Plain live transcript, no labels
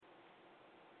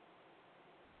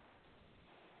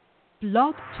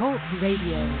Blog Talk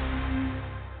Radio.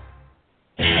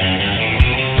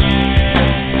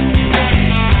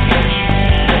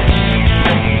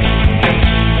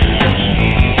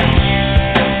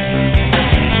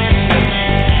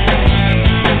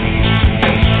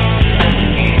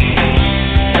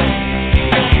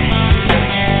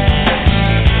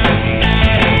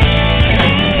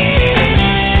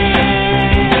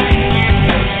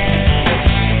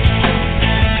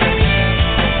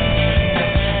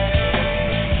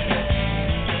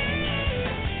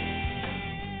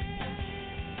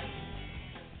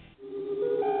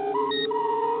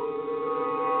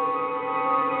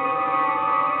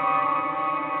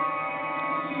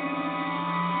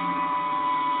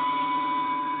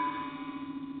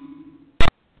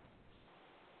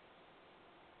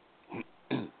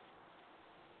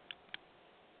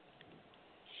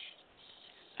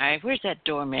 All right, where's that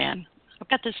doorman? I've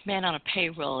got this man on a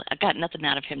payroll. I got nothing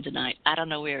out of him tonight. I don't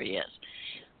know where he is.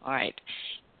 All right,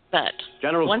 but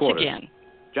General once quarters. again,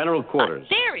 General quarters.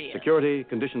 there he is. Security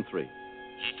condition 3. GQ,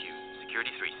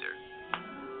 Security 3, sir.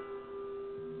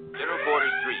 General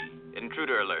Quarters 3,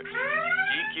 intruder alert.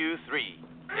 GQ 3,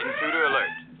 intruder alert.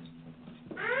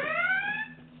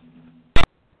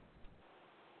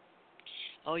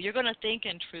 Oh, you're going to think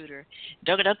intruder.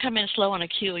 Don't come in slow on a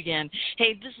cue again.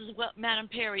 Hey, this is Madam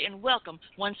Perry, and welcome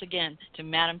once again to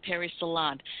Madam Perry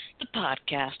Salon, the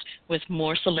podcast with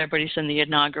more celebrities than the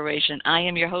inauguration. I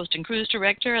am your host and cruise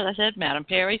director, as I said, Madam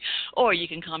Perry, or you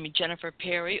can call me Jennifer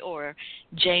Perry or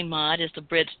J-Mod, as the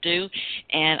Brits do,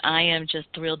 and I am just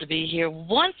thrilled to be here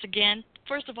once again.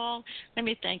 First of all, let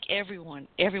me thank everyone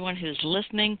who's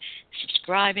listening,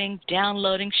 subscribing,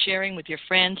 downloading, sharing with your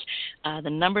friends. The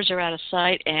numbers are out of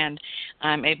sight, and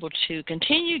I'm able to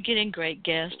continue getting great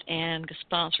guests and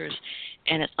sponsors,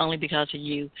 and it's only because of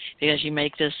you, because you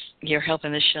make this, you're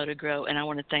helping this show to grow, and I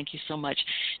want to thank you so much.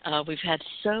 We've had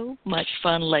so much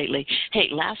fun lately. Hey,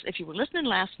 if you were listening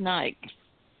last night,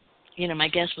 you know, my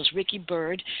guest was Ricky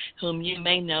Byrd, whom you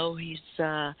may know. He's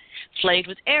played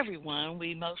with everyone.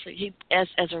 As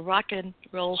a Rock and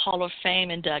Roll Hall of Fame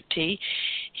inductee,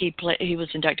 he was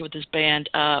inducted with his band,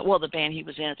 the band he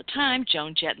was in at the time,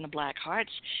 Joan Jett and the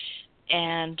Blackhearts,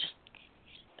 and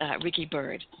Ricky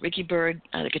Byrd. Ricky Byrd,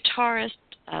 the guitarist,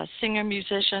 singer,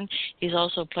 musician. He's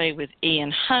also played with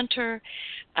Ian Hunter,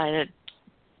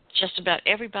 just about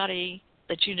everybody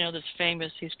that you know that's famous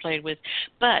he's played with,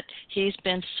 but he's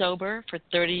been sober for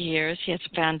 30 years. He has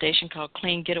a foundation called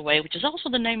Clean Getaway, which is also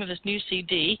the name of his new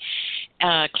CD,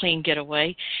 Clean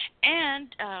Getaway,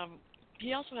 and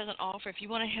he also has an offer if you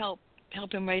want to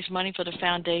help him raise money for the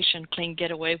foundation, Clean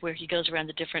Getaway, where he goes around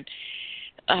the different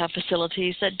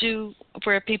facilities that do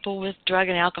where people with drug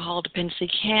and alcohol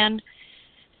dependency can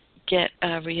get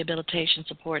rehabilitation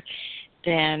support.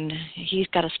 Then he's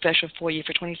got a special for you.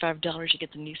 For $25, you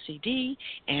get the new CD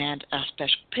and a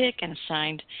special pic and a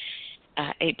signed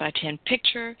 8x10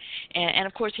 picture. And,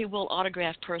 of course, he will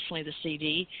autograph personally the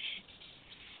CD,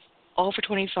 all for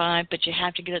 $25, but you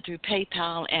have to get it through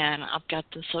PayPal, and I've got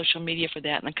the social media for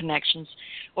that and the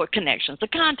the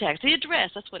contacts, the address,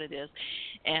 that's what it is,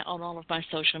 and on all of my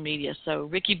social media. So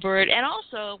Ricky Byrd, and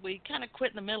also we kind of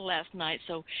quit in the middle last night,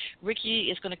 so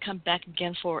Ricky is going to come back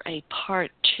again for a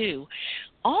part 2.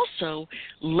 Also,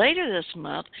 later this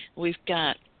month, we've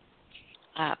got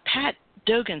Pat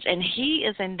Dugans, and he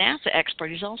is a NASA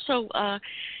expert. He's also an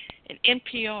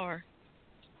NPR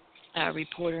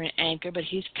reporter and anchor, but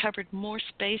he's covered more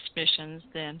space missions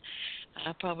than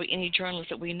probably any journalist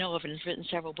that we know of, and has written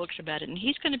several books about it. And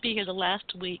he's going to be here the last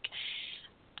week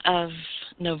of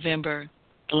November,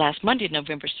 the last Monday of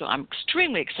November, so I'm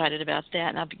extremely excited about that,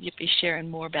 and I'll be sharing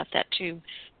more about that too.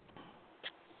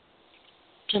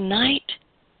 Tonight,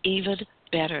 even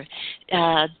better.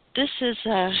 This is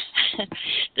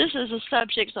this is a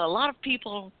subject that a lot of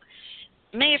people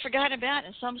may have forgotten about,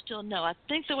 and some still know. I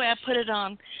think the way I put it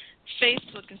on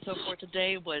Facebook and so forth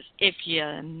today was, if you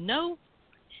know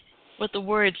what the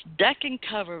words duck and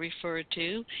cover refer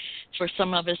to for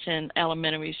some of us in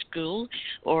elementary school,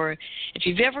 or if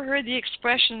you've ever heard the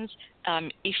expressions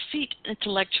effete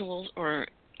intellectuals or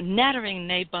nattering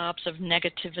nabobs of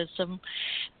negativism,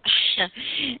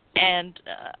 and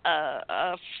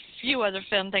a few other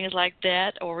fun things like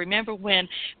that. Or remember when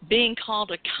being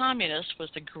called a communist was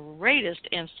the greatest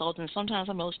insult and sometimes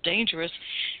the most dangerous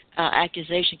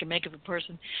accusation you can make of a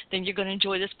person, then you're going to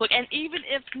enjoy this book. And even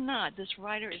if not, this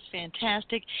writer is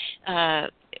fantastic.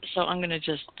 So I'm going to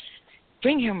just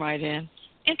bring him right in,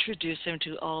 introduce him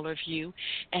to all of you,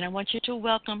 and I want you to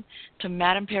welcome to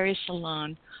Madam Perry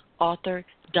Salon, author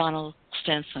Donald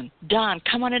Stinson. Don,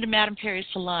 come on into Madam Perry's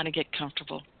Salon and get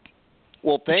comfortable.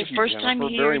 Well, thank you, first Jennifer, time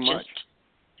here, very much.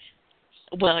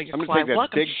 Well, you're I'm quite going to take that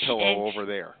welcome. big pillow And over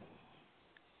there.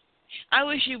 I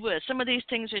wish you would. Some of these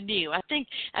things are new. I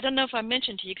don't know if I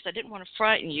mentioned to you because I didn't want to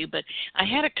frighten you, but I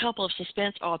had a couple of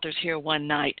suspense authors here one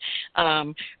night,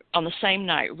 on the same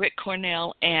night, Rick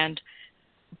Cornell and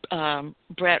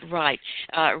Brett Wright.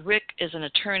 Rick is an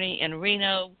attorney in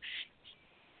Reno,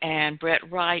 and Brett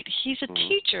Wright, he's a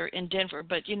teacher in Denver,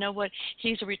 but you know what?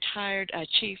 He's a retired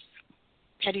chief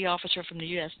petty officer from the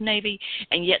U.S. Navy,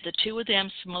 and yet the two of them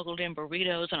smuggled in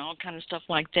burritos and all kind of stuff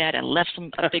like that, and left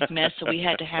a big mess. So we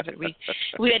had to have it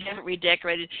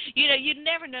redecorated. You know, you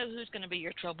never know who's going to be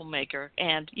your troublemaker,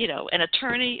 and you know, an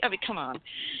attorney. I mean, come on.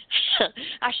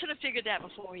 I should have figured that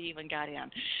before he even got in.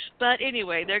 But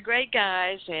anyway, they're great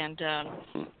guys, and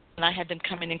I had them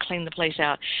come in and clean the place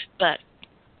out. But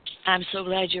I'm so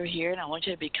glad you're here, and I want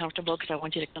you to be comfortable because I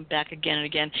want you to come back again and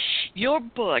again. Your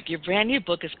book, your brand new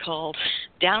book, is called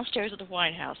Downstairs at the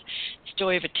White House,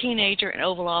 Story of a Teenager, an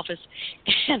Oval Office,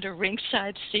 and a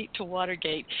Ringside Seat to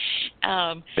Watergate.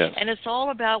 Yes. And it's all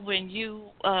about when you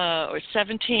were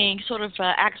 17, sort of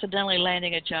accidentally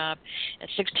landing a job at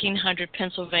 1600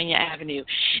 Pennsylvania Avenue.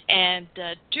 And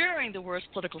during the worst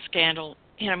political scandal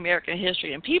in American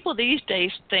history, and people these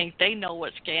days think they know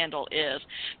what scandal is,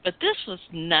 but this was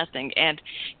nothing. And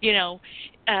you know,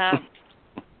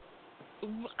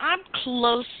 we're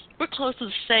close to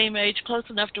the same age, close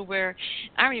enough to where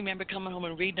I remember coming home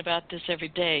and reading about this every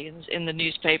day in the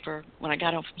newspaper when I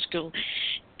got home from school.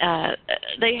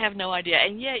 They have no idea,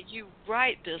 and yet you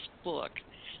write this book.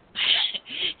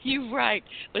 You write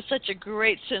with such a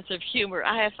great sense of humor.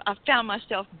 I found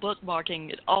myself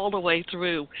bookmarking it all the way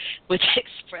through with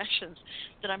expressions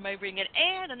that I may bring in.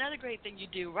 And another great thing you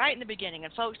do right in the beginning,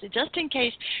 and folks, just in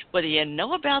case, whether you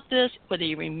know about this, whether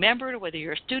you remember it, or whether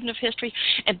you're a student of history.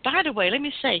 And by the way, let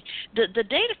me say, the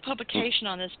date of publication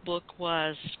on this book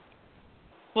was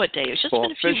what day? It was just been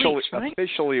a few weeks, right?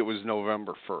 Officially, it was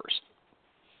November 1st.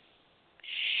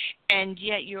 And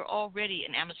yet you're already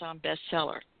an Amazon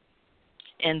bestseller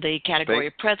in the category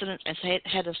of presidents and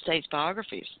head of state's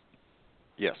biographies.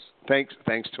 Yes, thanks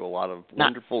to a lot of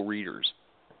wonderful readers.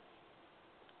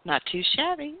 Not too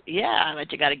shabby. Yeah,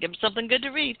 but you got to give them something good to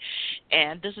read,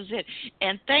 and this is it.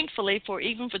 And thankfully,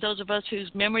 even for those of us whose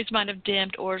memories might have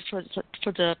dimmed, or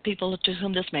for the people to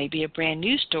whom this may be a brand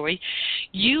new story,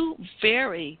 you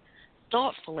very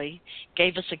thoughtfully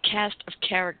gave us a cast of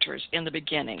characters in the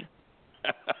beginning.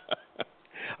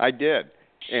 I did.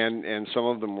 And some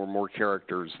of them were more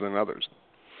characters than others.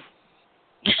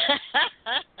 And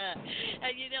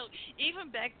you know, even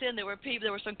back then there were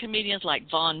some comedians like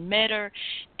Von Metter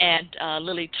and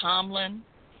Lily Tomlin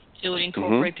who would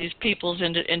incorporate these peoples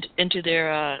into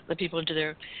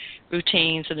their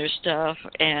routines and their stuff,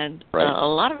 and a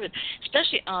lot of it,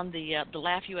 especially on the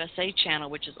Laugh USA channel,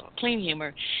 which is clean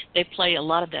humor, they play a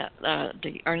lot of that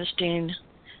the Ernestine,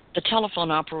 the telephone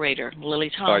operator,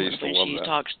 Lily Tomlin, when she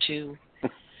talks to.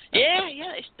 Yeah,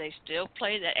 they still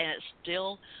play that, and it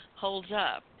still holds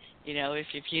up. You know, if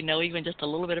you know even just a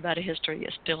little bit about a history,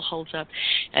 it still holds up,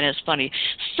 and it's funny.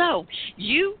 So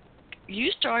you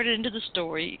started into the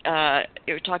story.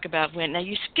 You were talking about when. Now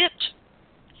you skipped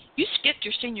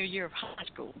your senior year of high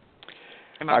school.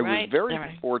 Am I right? I was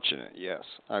very fortunate. Yes,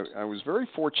 I was very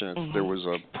fortunate. There was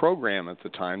a program at the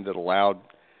time that allowed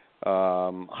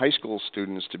high school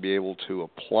students to be able to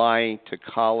apply to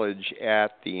college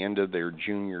at the end of their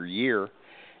junior year.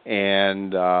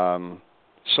 And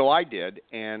so I did.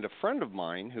 And a friend of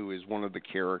mine, who is one of the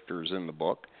characters in the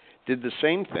book, did the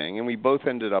same thing. And we both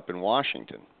ended up in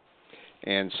Washington.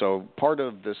 And so part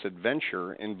of this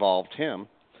adventure involved him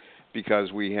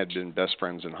because we had been best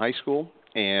friends in high school.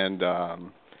 And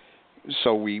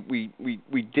so we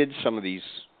did some of these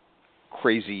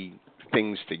crazy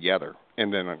things together.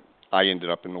 And then I ended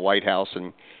up in the White House,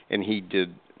 and he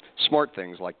did smart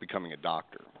things like becoming a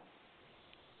doctor,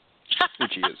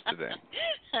 which he is today.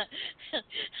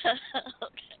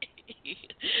 Okay.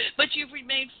 But you've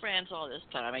remained friends all this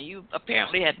time. And you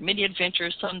apparently had many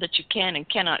adventures, some that you can and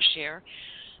cannot share,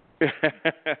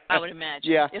 I would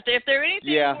imagine. Yeah. If there are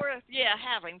anything worth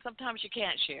having, sometimes you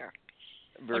can't share.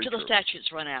 Very until true. the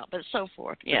statutes run out, but so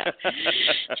forth, yeah.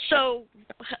 So,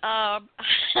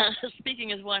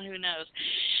 speaking as one who knows.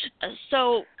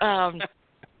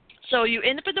 So you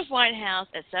end up at the White House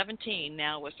at 17.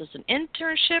 Now, was this an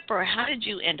internship, or how did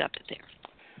you end up there?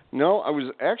 No, I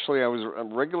was a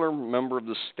regular member of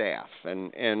the staff,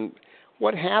 and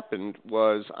what happened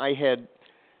was I had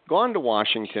gone to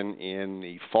Washington in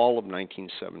the fall of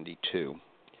 1972.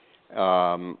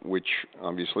 Which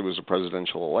obviously was a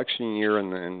presidential election year,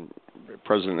 and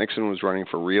President Nixon was running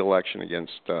for re-election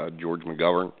against George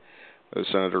McGovern, a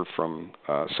senator from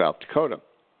South Dakota.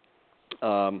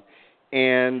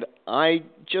 And I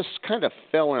just kind of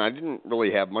fell in. I didn't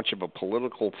really have much of a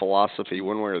political philosophy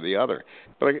one way or the other.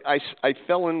 But I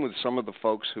fell in with some of the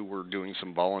folks who were doing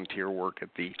some volunteer work at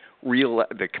the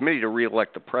committee to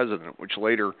reelect the president, which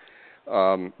later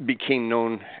became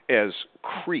known as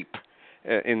CREEP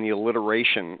in the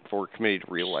alliteration for committee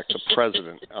to reelect the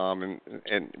president,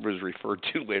 and was referred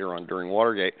to later on during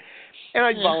Watergate. And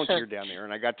I volunteered down there,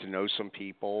 and I got to know some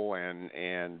people,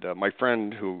 and my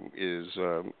friend who is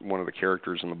one of the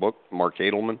characters in the book, Mark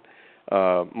Edelman,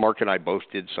 Mark and I both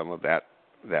did some of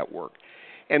that work.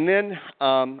 And then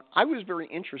I was very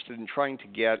interested in trying to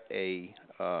get a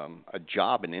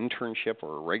job, an internship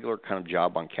or a regular kind of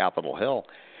job on Capitol Hill,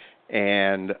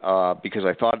 and because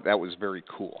I thought that was very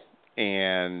cool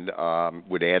and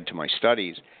would add to my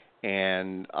studies.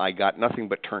 And I got nothing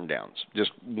but turn downs,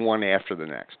 just one after the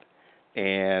next.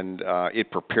 And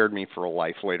it prepared me for a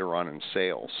life later on in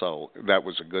sales, so that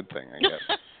was a good thing, I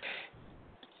guess.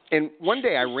 And one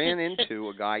day I ran into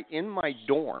a guy in my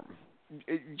dorm.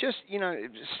 I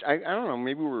don't know,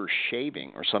 maybe we were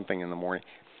shaving or something in the morning,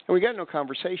 and we got into a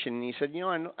conversation, and he said,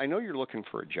 I know you're looking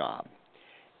for a job,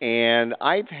 and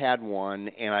I've had one,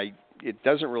 and it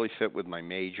doesn't really fit with my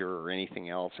major or anything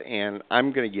else, and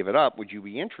I'm going to give it up. Would you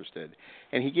be interested?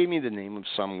 And he gave me the name of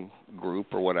some group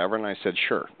or whatever, and I said,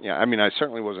 sure. Yeah, I mean, I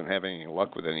certainly wasn't having any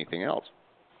luck with anything else.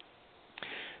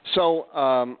 So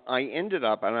I ended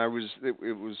up, and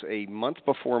it was a month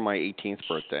before my 18th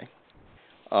birthday,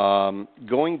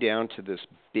 going down to this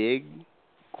big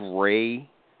gray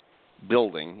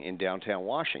building in downtown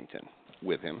Washington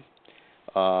with him,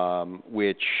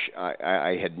 which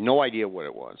I had no idea what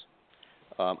it was.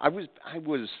 I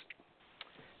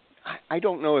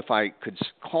don't know if I could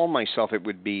call myself, it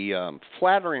would be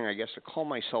flattering, I guess, to call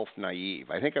myself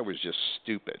naive. I think I was just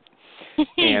stupid.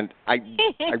 And I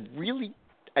really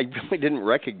didn't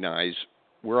recognize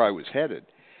where I was headed.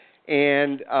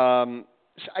 And so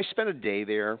I spent a day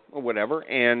there or whatever,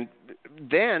 and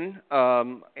then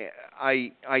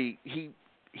I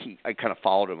kind of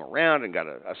followed him around and got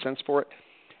a sense for it.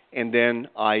 And then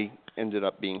I ended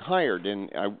up being hired, and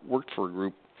I worked for a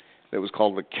group that was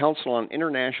called the Council on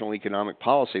International Economic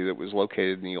Policy that was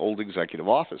located in the old executive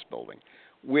office building,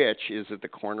 which is at the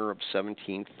corner of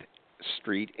 17th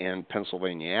Street and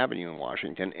Pennsylvania Avenue in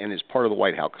Washington and is part of the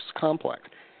White House complex.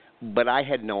 But I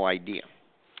had no idea.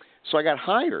 So I got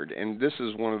hired, and this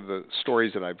is one of the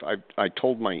stories that I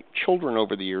told my children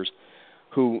over the years,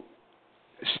 who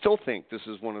still think this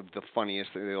is one of the funniest.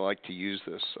 They like to use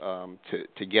this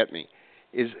to get me.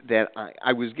 Is that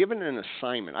I was given an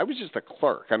assignment. I was just a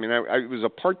clerk. I mean, it was a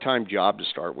part-time job to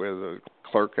start with, a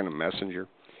clerk and a messenger.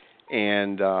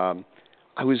 And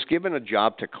I was given a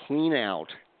job to clean out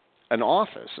an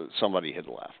office that somebody had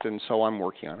left. And so I'm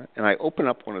working on it. And I open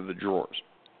up one of the drawers.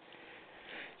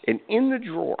 And in the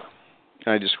drawer,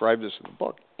 and I describe this in the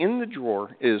book, in the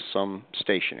drawer is some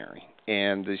stationery.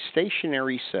 And the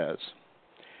stationery says,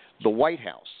 the White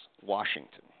House,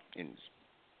 Washington, in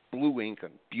blue ink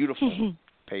and beautiful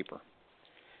paper.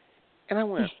 And I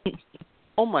went,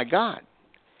 oh, my God.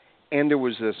 And there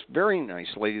was this very nice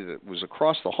lady that was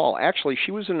across the hall. Actually,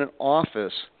 she was in an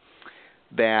office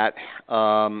that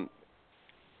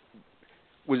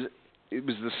was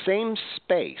the same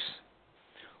space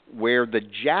where the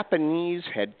Japanese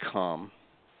had come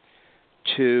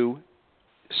to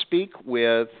speak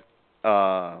with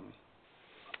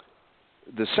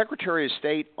the Secretary of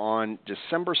State on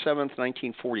December 7th,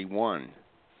 1941,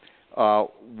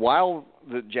 while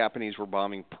the Japanese were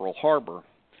bombing Pearl Harbor,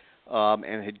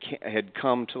 and had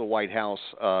come to the White House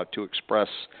to express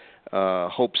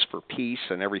hopes for peace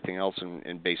and everything else,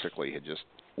 and basically had just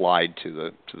lied to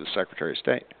the Secretary of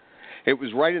State. It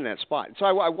was right in that spot. So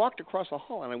I walked across the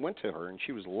hall, and I went to her, and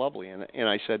she was lovely, and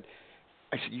I said,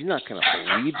 you're not going to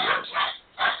believe this,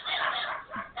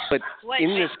 but in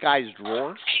this guy's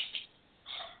drawer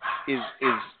is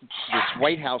this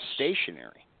White House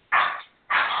stationery.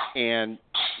 And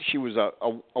she was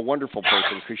a wonderful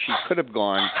person, because she could have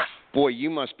gone, boy,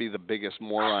 you must be the biggest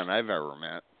moron I've ever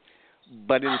met.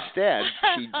 But instead,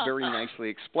 she very nicely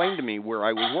explained to me where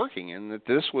I was working, and that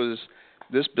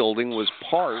this building was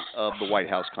part of the White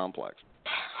House complex.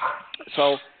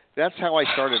 So that's how I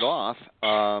started off,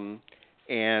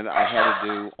 and I had to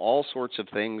do all sorts of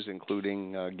things,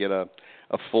 including get a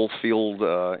full field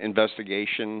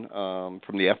investigation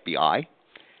from the FBI,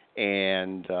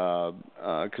 and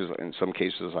because in some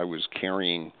cases I was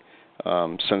carrying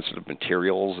sensitive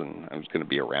materials, and I was going to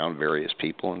be around various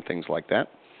people and things like that.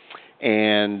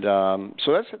 And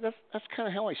so that's kind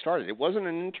of how I started. It wasn't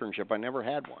an internship; I never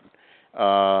had one,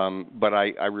 but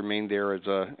I remained there as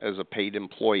a paid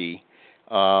employee.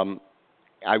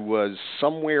 I was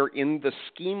somewhere in the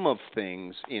scheme of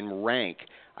things in rank.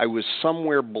 I was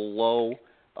somewhere below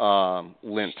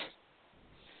Lint.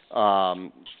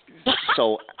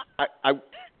 So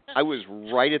I was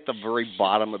right at the very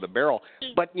bottom of the barrel.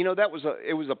 But it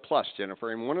was a plus,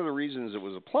 Jennifer. And one of the reasons it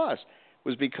was a plus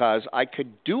was because I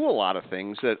could do a lot of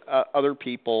things that other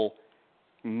people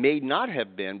may not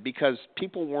have been, because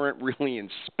people weren't really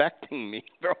inspecting me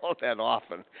all that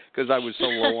often because I was so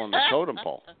low on the totem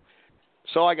pole.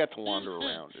 So I got to wander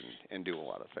around and do a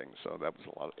lot of things. So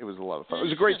it was a lot of fun. It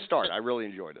was a great start. I really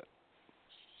enjoyed it.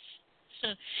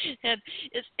 And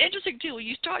it's interesting too when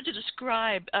you start to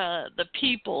describe a lot of the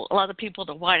people in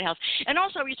the White House, and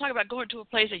also when you talk about going to a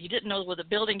place that you didn't know where the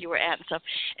building you were at and stuff.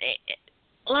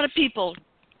 A lot of people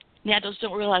nowadays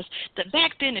don't realize that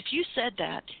back then, if you said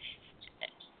that,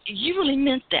 you really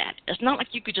meant that. It's not like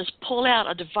you could just pull out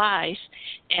a device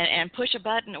and push a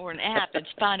button or an app and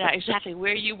find out exactly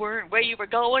where you were and where you were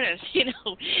going, and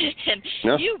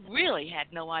you really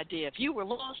had no idea. If you were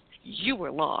lost, you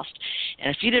were lost, and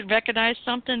if you didn't recognize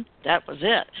something, that was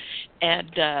it.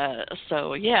 And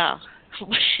so yeah,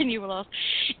 when you were lost,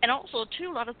 and also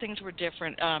too, a lot of things were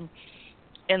different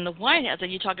in the White House that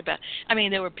you talk about. I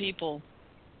mean, there were people.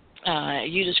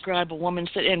 You describe a woman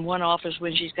sitting in one office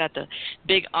when she's got the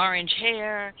big orange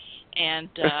hair and,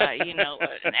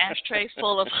 an ashtray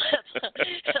full of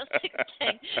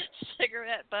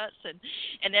cigarette butts.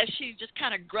 And as she just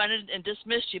kind of grunted and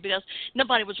dismissed you because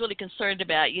nobody was really concerned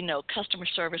about, customer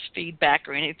service feedback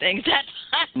or anything.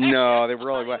 No, they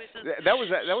really was. That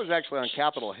was actually on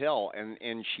Capitol Hill,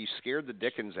 and she scared the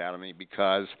dickens out of me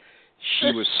because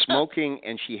she was smoking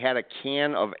and she had a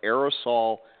can of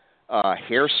aerosol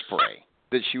hairspray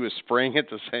that she was spraying at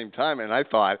the same time, and I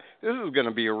thought, this is going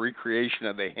to be a recreation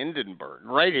of the Hindenburg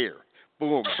right here.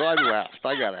 Boom. So I left.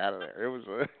 I got out of there. It was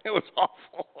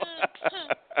awful.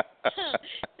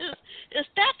 Is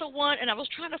that the one? And I was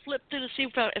trying to flip through to see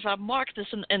if I marked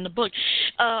this in the book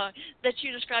that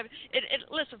you described.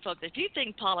 Listen, folks, if you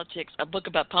think a book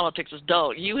about politics is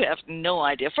dull, you have no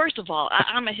idea. First of all,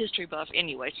 I'm a history buff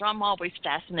anyway, so I'm always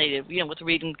fascinated, with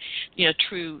reading,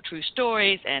 true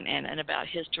stories and about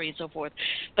history and so forth.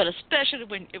 But especially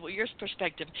when your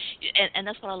perspective, and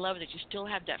that's what I love, that you still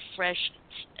have that fresh,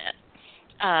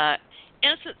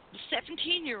 innocent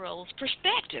 17-year-old's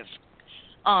perspective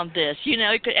on this, and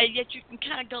yet you can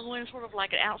kind of go in sort of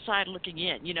like an outside looking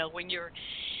in, when you're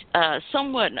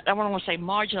somewhat, I don't want to say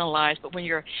marginalized, but when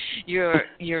you're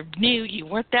new, you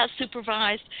weren't that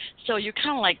supervised, so you're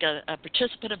kind of like a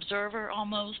participant observer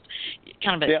almost,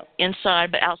 kind of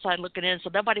inside but outside looking in, so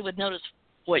nobody would notice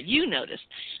what you noticed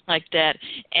like that,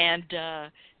 and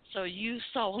so you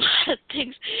saw a lot of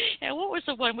things. And what was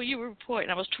the one where you were reporting?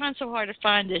 I was trying so hard to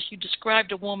find this. You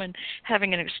described a woman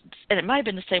having and it might have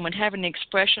been the same one, having the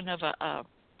expression of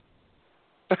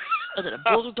was it a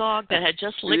bulldog that had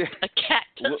just licked a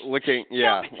cactus? Licking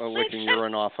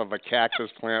urine off of a cactus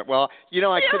plant. Well,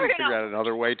 I couldn't figure out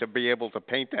another way to be able to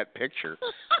paint that picture.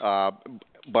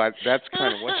 But that's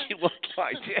kind of what she looked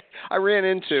like. I ran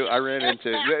into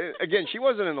again. She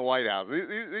wasn't in the White House.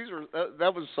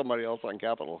 That was somebody else on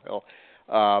Capitol Hill.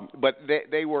 But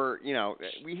they were,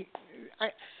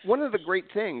 one of the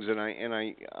great things,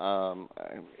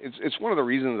 it's one of the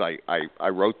reasons I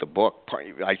wrote the book.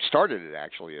 I started it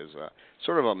actually as a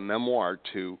sort of a memoir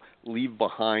to leave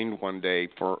behind one day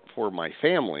for my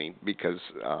family, because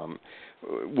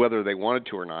whether they wanted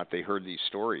to or not, they heard these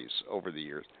stories over the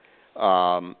years.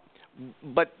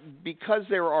 But because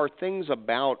there are things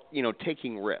about,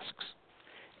 taking risks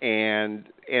and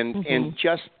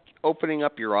just opening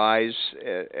up your eyes,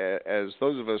 as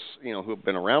those of us, who have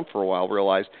been around for a while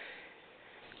realize,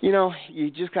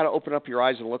 you just got to open up your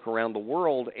eyes and look around the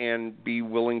world and be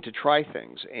willing to try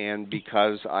things. And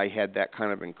because I had that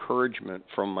kind of encouragement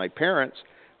from my parents,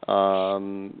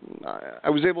 I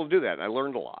was able to do that. And I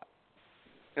learned a lot.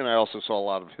 And I also saw a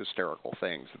lot of hysterical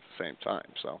things at the same time,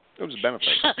 so it was a benefit.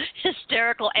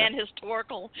 Hysterical and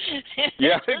historical.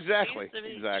 Yeah, exactly.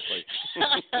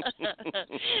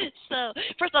 So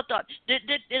first I thought, did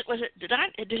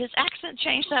his accent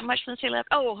change that much since he left?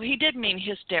 Oh, he did mean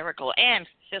hysterical and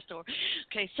historical.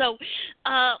 Okay, so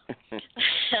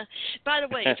by the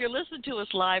way, if you're listening to us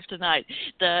live tonight,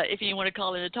 if you want to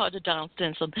call in and talk to Don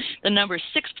Stinson, the number is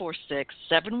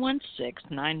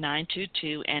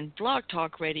 646-716-9922, and Blog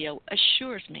Talk Radio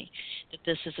assures me that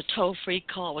this is a toll-free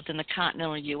call within the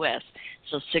continental U.S.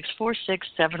 So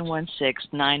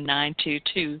 646-716-9922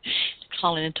 to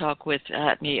call in and talk with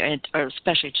me, or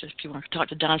especially if you want to talk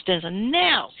to Don Stinson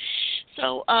now.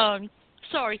 So,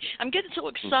 sorry, I'm getting so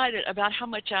excited about how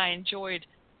much I enjoyed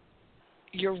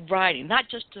your writing, not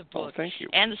just the book, thank you.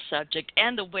 and the subject,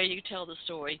 and the way you tell the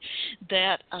story,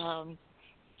 that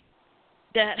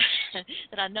that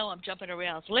I know I'm jumping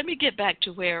around. So let me get back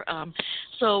to where.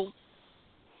 So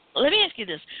let me ask you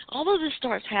this: although this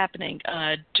starts happening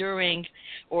during,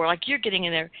 or like you're getting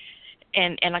in there,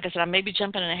 and like I said, I may be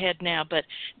jumping ahead now, but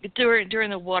during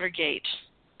the Watergate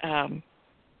situation.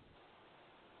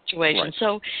 Right.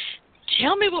 So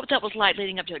tell me what that was like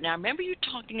leading up to it. Now, I remember you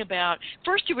talking about,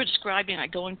 first you were describing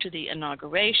like going to the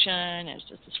inauguration. It's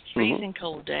just this freezing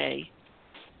cold day.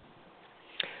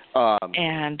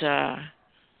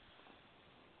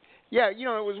 Yeah, it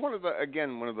was one of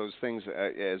those things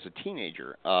as a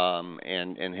teenager,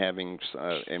 and having,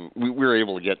 and we were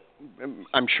able to get,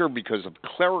 I'm sure because of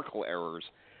clerical errors,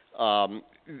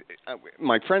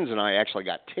 my friends and I actually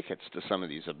got tickets to some of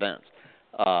these events.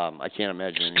 I can't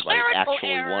imagine anybody Clerical actually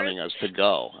errors. wanting us to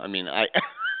go. I mean, I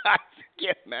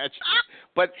can't imagine.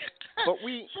 But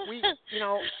we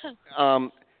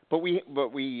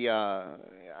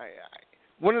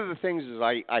one of the things is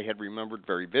I had remembered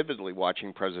very vividly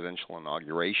watching presidential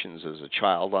inaugurations as a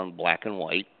child on black and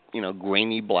white,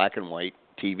 grainy black and white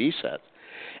TV sets.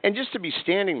 And just to be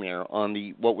standing there on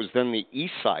what was then the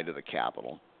east side of the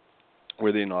Capitol,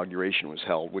 where the inauguration was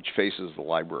held, which faces the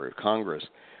Library of Congress,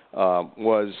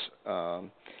 was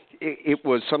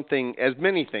something, as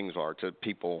many things are to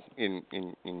people in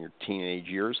your teenage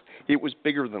years. It was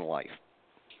bigger than life.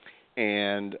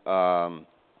 And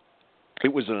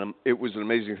it was an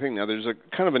amazing thing. Now, there's a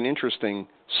kind of an interesting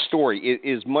story. It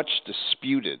is much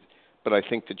disputed, but I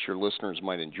think that your listeners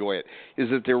might enjoy it. Is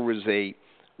that there was a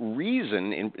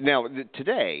reason? Now,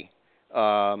 today,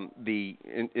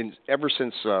 ever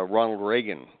since Ronald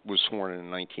Reagan was sworn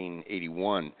in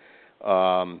 1981,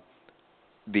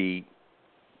 the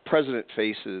president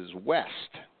faces west.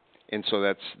 And so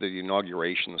that's the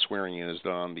inauguration, the swearing in is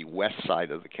done on the west side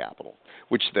of the Capitol,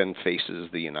 which then faces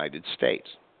the United States.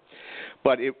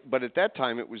 But at that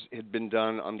time it had been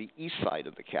done on the east side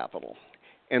of the Capitol.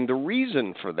 And the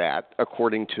reason for that,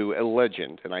 according to a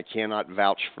legend, and I cannot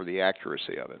vouch for the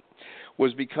accuracy of it,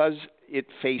 was because it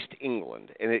faced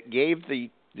England, and it gave the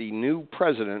new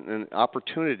president an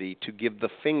opportunity to give the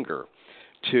finger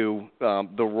to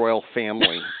the royal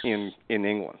family in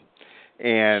England.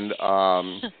 And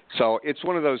so it's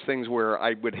one of those things where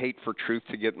I would hate for truth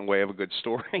to get in the way of a good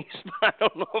story. I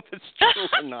don't know if it's true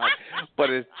or not, but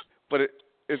it's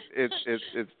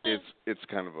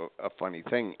kind of a funny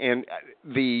thing. And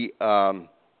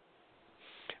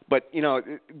but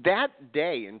that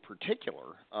day in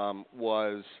particular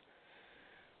was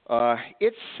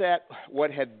it set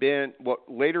what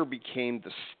later became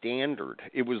the standard.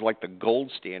 It was like the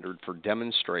gold standard for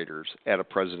demonstrators at a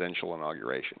presidential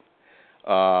inauguration.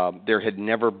 There had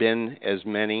never been as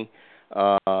many.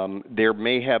 There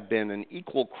may have been an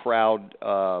equal crowd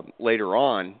later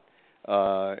on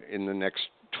in the next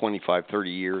 25, 30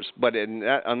 years. But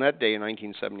on that day in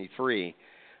 1973,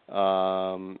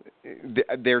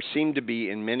 there seemed to be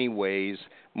in many ways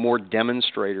more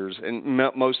demonstrators, and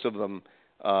most of them,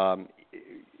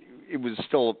 it was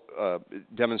still a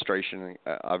demonstration,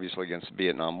 obviously, against the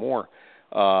Vietnam War.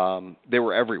 They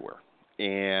were everywhere.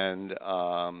 And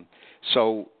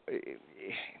so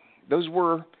those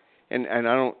were, and I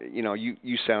don't,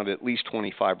 you sound at least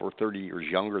 25 or 30 years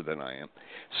younger than I am,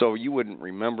 so you wouldn't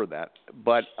remember that.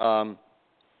 But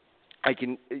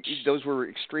those were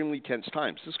extremely tense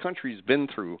times. This country's been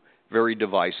through very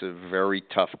divisive, very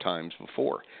tough times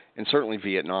before, and certainly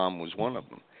Vietnam was one of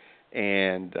them.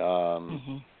 And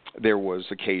there was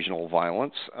occasional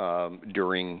violence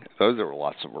during those. There were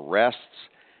lots of arrests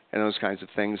and those kinds of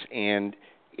things, and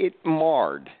it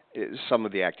marred some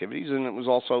of the activities, and it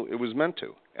was meant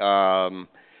to.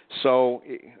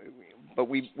 But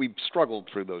we struggled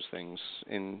through those things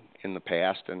in the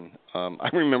past, and I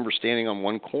remember standing on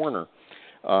one corner.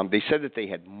 They said that they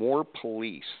had more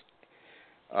police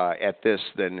at this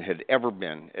than had ever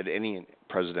been at any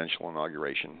presidential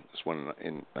inauguration. This one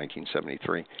in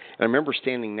 1973. And I remember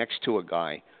standing next to a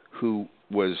guy who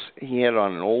he had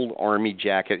on an old army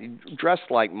jacket, dressed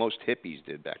like most hippies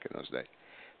did back in those days.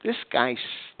 This guy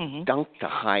stunk to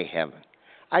high heaven.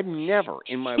 I've never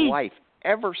in my life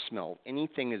ever smelled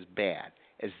anything as bad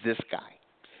as this guy.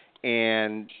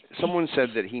 And someone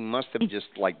said that he must have just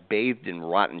bathed in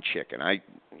rotten chicken. I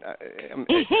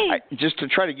just to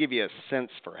try to give you a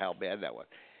sense for how bad that was.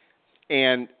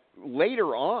 And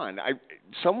later on,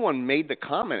 someone made the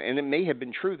comment, and it may have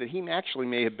been true, that he actually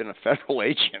may have been a federal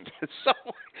agent. So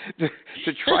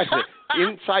to try to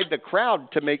inside the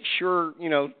crowd to make sure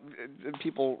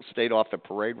people stayed off the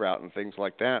parade route and things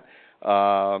like that.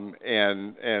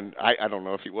 And I don't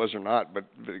know if he was or not, but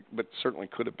certainly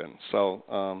could have been. So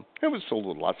it was filled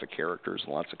with lots of characters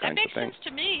and lots of kinds of things. That makes sense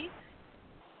to me.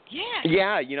 Yeah.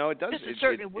 Yeah, it does. It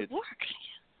certainly would work.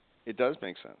 It does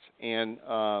make sense. And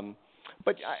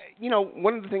but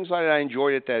one of the things that I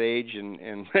enjoyed at that age,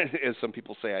 and as some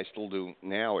people say I still do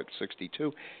now at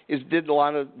 62, is did a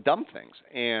lot of dumb things.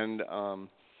 And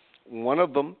one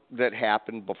of them that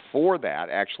happened before that,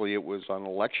 actually, it was on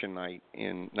election night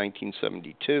in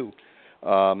 1972.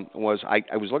 Was I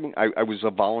was a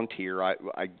volunteer.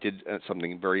 I did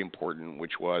something very important,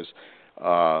 which was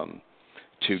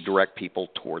to direct people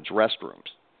towards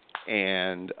restrooms,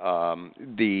 and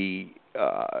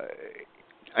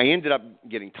I ended up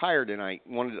getting tired, and I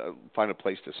wanted to find a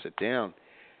place to sit down.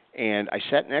 And I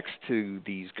sat next to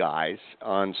these guys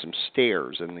on some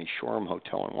stairs in the Shoreham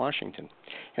Hotel in Washington.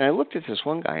 And I looked at this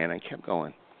one guy, and I kept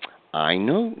going, I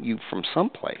know you from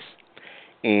someplace.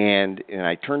 And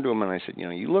I turned to him, and I said,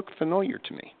 you look familiar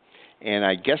to me. And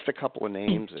I guessed a couple of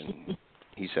names, and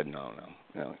he said, no.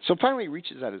 So finally he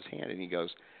reaches out his hand, and he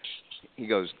goes,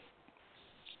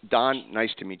 Don,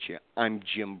 nice to meet you. I'm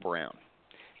Jim Brown.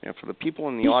 And for the people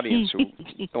in the audience who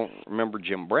don't remember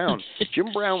Jim Brown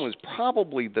was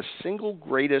probably the single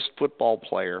greatest football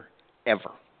player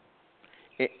ever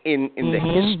in the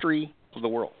history of the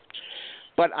world.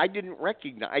 But I didn't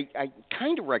recognize. I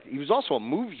kind of recognized. He was also a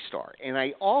movie star, and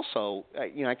I also,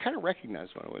 I kind of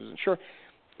recognized him. I wasn't sure.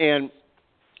 And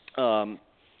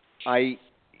I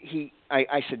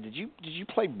said, did you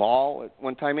play ball at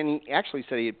one time? And he actually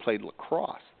said he had played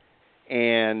lacrosse.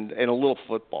 And a little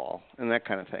football and that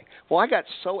kind of thing. Well, I got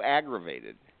so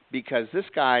aggravated because this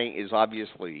guy is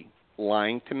obviously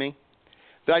lying to me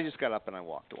that I just got up and I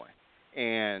walked away.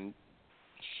 And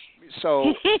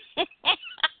so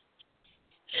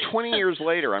 20 years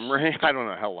later, I don't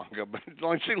know how long ago, but it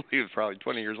was probably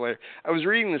 20 years later, I was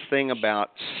reading this thing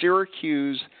about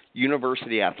Syracuse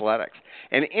University athletics.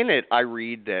 And in it, I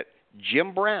read that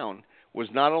Jim Brown was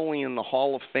not only in the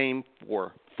Hall of Fame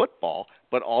for football,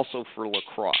 but also for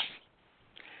lacrosse.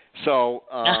 So,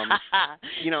 I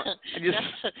just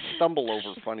stumble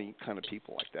over funny kind of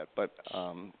people like that. But,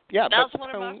 yeah. That's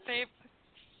one of my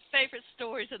favorite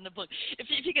stories in the book. If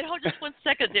you could hold just 1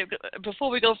 second there before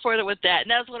we go further with that.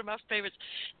 And that's one of my favorites.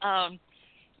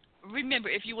 Remember,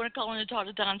 if you want to call in and talk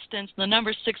to Don Stinson, the number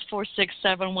is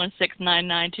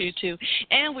 646-716-9922.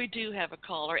 And we do have a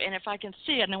caller. And if I can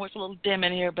see, I know it's a little dim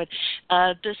in here, but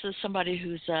this is somebody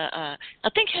who's, I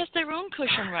think, has their own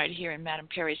cushion right here in Madame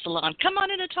Perry's Salon. Come on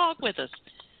in and talk with us.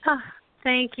 Oh,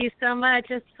 thank you so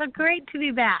much. It's so great to be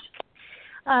back.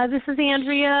 This is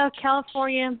Andrea,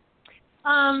 California.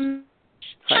 Hi,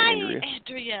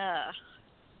 Andrea.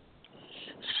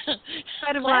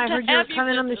 Glad I heard you were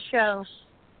coming on the show.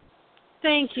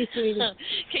 Thank you, sweetie.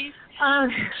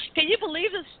 Can you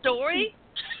believe the story?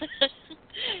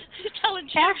 Telling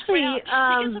Jim actually,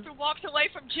 Brown. He gets up and walks away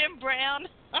from Jim Brown.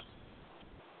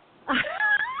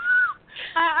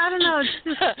 I don't know.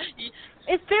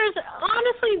 It's there's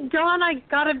honestly, Dawn, I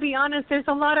gotta be honest. There's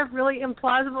a lot of really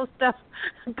implausible stuff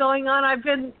going on. I've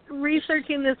been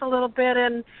researching this a little bit,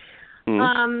 and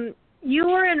you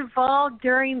were involved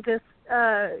during this.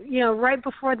 Right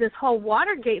before this whole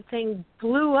Watergate thing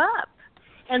blew up.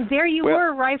 And there you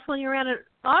were rifling around in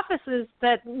offices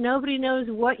that nobody knows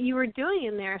what you were doing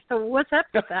in there. So what's up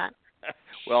with that?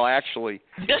 Well, actually,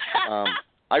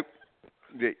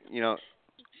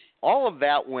 all of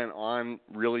that went on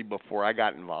really before I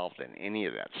got involved in any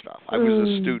of that stuff. I was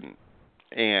a student,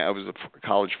 and I was a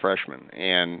college freshman,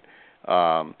 and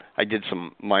I did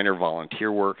some minor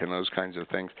volunteer work and those kinds of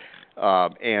things.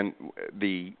 And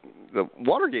the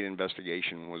Watergate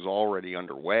investigation was already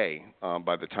underway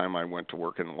by the time I went to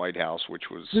work in the White House, which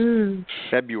was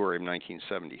February of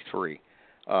 1973.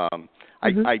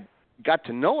 I got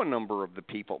to know a number of the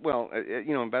people. Well,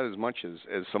 about as much as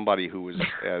somebody who was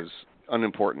as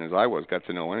unimportant as I was got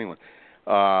to know anyone.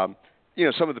 Some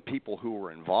of the people who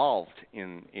were involved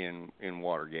in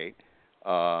Watergate,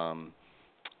 and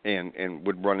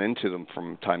would run into them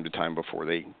from time to time before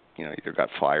they either got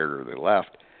fired or they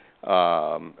left.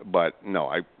 But no,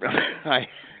 I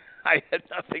had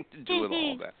nothing to do with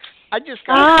all of that. I just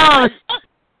got I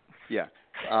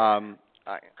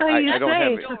don't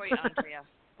have it. Story, Andrea.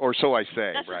 Or so I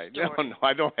say, That's right? No,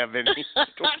 I don't have any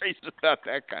stories about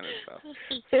that kind of stuff.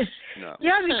 No.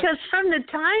 Yeah, because from the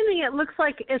timing, it looks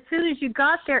like as soon as you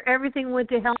got there, everything went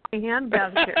to hell in a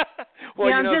handbasket.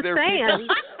 Well, I'm just saying.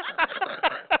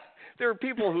 There are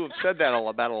people who have said that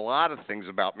about a lot of things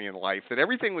about me in life, that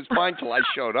everything was fine till I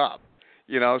showed up,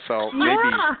 so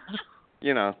maybe,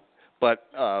 But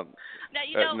now,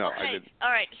 no, okay, I didn't.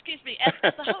 all right, excuse me. As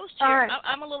the host here, All right.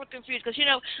 I'm a little confused because,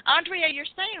 Andrea, you're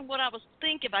saying what I was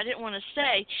thinking but I didn't want to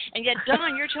say, and yet,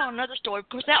 Don, you're telling another story. Of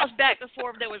course, that was back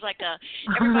before there was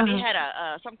everybody had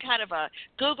some kind of a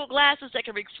Google glasses that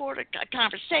could record a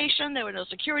conversation. There were no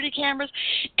security cameras.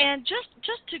 And just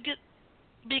to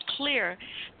be clear,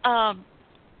 Don.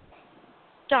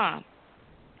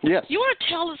 Yes. You want to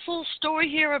tell this little story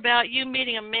here about you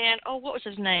meeting a man? Oh, what was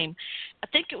his name? I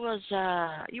think it was.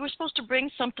 You were supposed to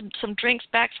bring some drinks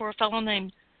back for a fellow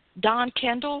named Don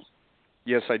Kendall.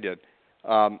 Yes, I did.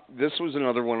 This was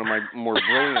another one of my more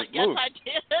brilliant yes, moves. I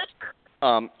did.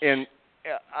 And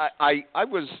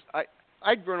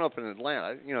I'd grown up in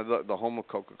Atlanta, the home of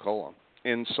Coca-Cola,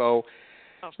 and so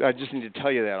I just need to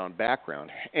tell you that on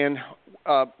background. And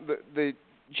the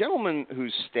gentleman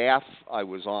whose staff I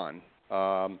was on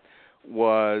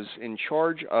was in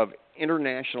charge of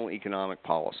international economic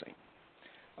policy.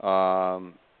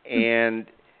 And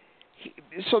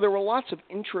so there were lots of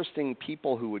interesting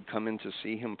people who would come in to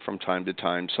see him from time to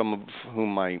time, some of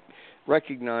whom I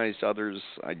recognized, others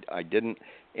I didn't.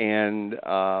 And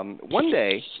one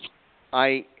day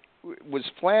I was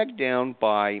flagged down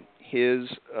by his,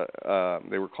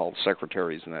 they were called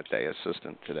secretaries in that day,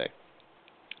 assistant today,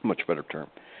 much better term.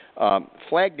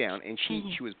 Flagged down, and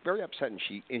she was very upset, and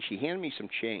she handed me some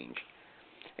change,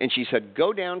 and she said,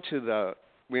 "Go down to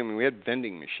we had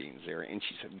vending machines there, and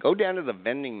she said, go down to the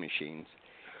vending machines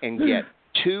and get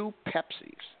 2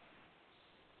 Pepsis."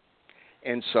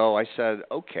 And so I said,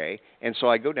 okay, and so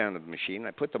I go down to the machine,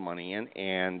 I put the money in,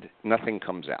 and nothing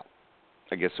comes out.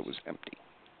 I guess it was empty,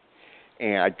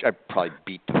 and I probably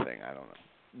beat the thing, I don't know,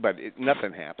 but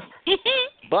nothing happened.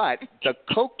 But the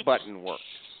Coke button worked.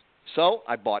 So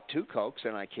I bought 2 Cokes,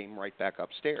 and I came right back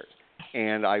upstairs.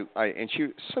 And and she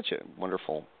was such a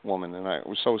wonderful woman, and I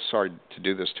was so sorry to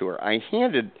do this to her. I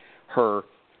handed her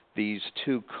these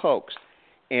 2 Cokes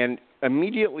and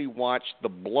immediately watched the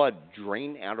blood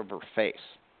drain out of her face.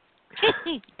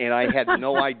 And I had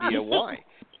no idea why.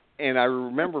 And I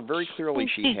remember very clearly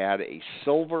she had a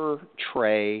silver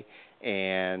tray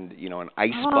and, an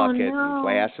ice bucket and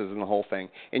glasses and the whole thing.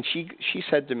 And she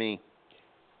said to me,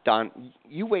 "Don,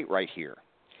 you wait right here."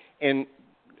 And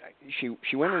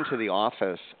she went into the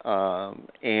office,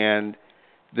 and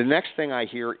the next thing I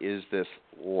hear is this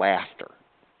laughter.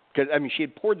 Because, she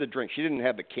had poured the drink. She didn't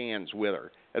have the cans with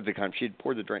her at the time. She had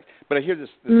poured the drink. But I hear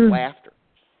this laughter.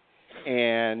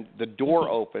 And the door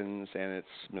opens, and it's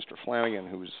Mr. Flanagan,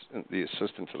 who's the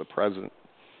assistant to the president.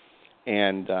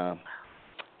 And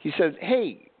he says,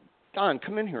 "Hey, Don,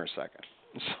 come in here a second."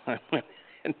 So I went.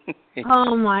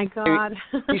 Oh, my God.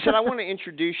 He said, "I want to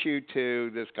introduce you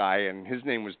to this guy," and his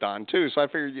name was Don, too. So I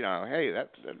figured, hey,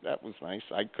 that was nice.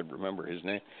 I could remember his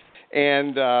name.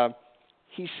 And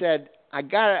he said,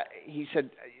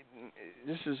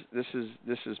 this is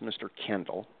Mr.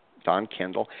 Kendall, Don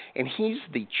Kendall, and he's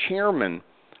the chairman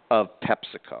of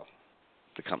PepsiCo,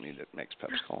 the company that makes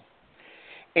PepsiCo.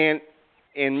 And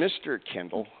Mr.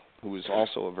 Kendall, who is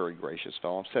also a very gracious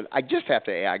fellow, said, I got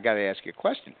to ask you a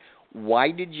question.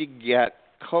 Why did you get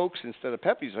Cokes instead of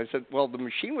Pepsis? I said, well, the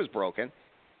machine was broken.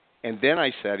 And then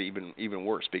I said even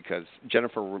worse, because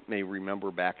Jennifer may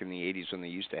remember back in the 80s when they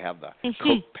used to have the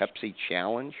Coke Pepsi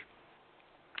challenge.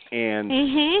 And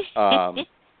and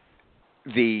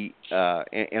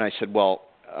I said, well,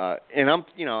 and I'm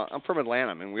from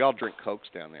Atlanta, and we all drink Cokes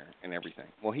down there and everything.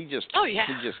 Well, he just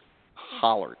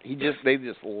hollered. They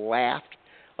just laughed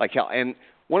like hell. And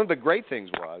one of the great things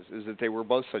is that they were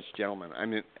both such gentlemen.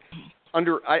 I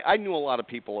knew a lot of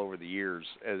people over the years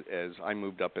as I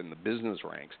moved up in the business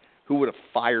ranks who would have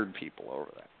fired people over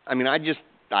that. I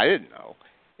didn't know.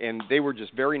 And they were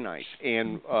just very nice.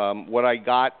 And what I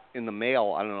got in the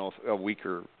mail, I don't know, a week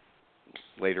or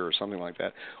later or something like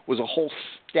that, was a whole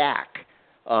stack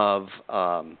of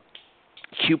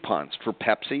coupons for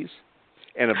Pepsis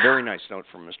and a very nice note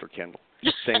from Mr. Kendall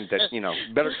saying that,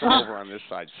 better come over on this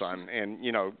side, son, and,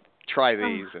 try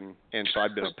these. And so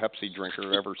I've been a Pepsi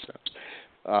drinker ever since.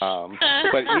 That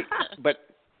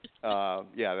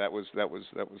was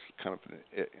kind of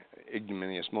an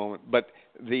ignominious moment. But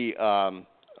but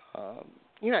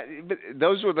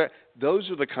those were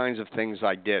the kinds of things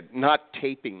I did. Not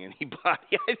taping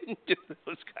anybody. I didn't do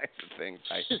those kinds of things.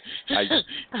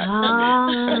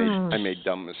 I made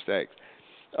dumb mistakes.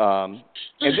 And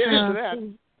then after that,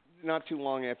 not too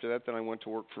long after that, then I went to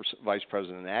work for Vice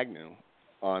President Agnew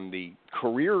on the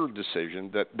career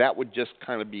decision that would just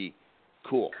kind of be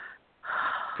cool,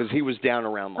 because he was down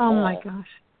around the hall. Oh my gosh!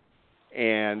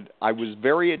 And I was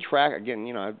very attracted.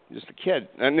 Again, I'm just a kid.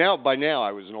 And by now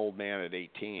I was an old man at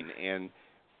 18, and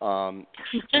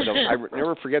I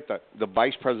never forget the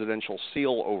vice presidential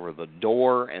seal over the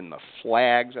door and the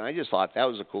flags, and I just thought that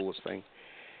was the coolest thing.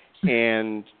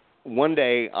 And one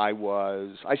day I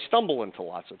stumble into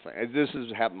lots of things. This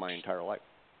has happened my entire life.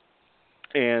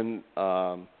 And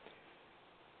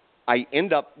I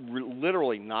end up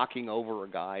literally knocking over a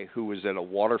guy who was at a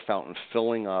water fountain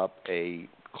filling up a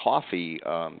coffee,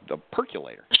 the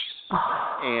percolator.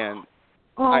 And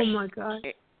my God.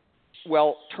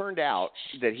 Well, turned out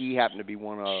that he happened to be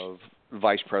one of the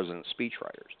vice president's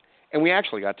speechwriters, and we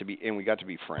got to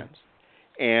be friends.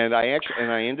 And I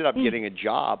ended up getting a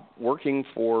job working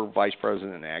for Vice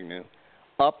President Agnew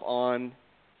up on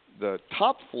the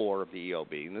top floor of the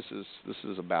EOB. And this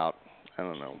is about, I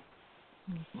don't know,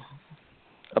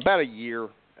 about a year,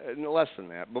 less than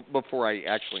that, before I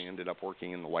actually ended up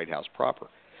working in the White House proper.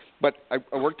 But I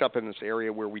worked up in this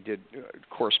area where we did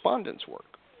correspondence work,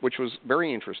 which was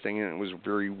very interesting, and it was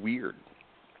very weird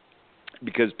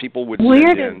because people would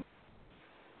send in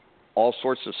all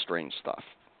sorts of strange stuff.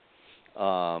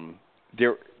 I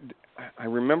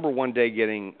remember one day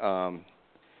getting. I'll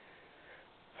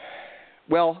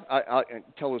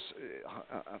tell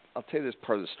you this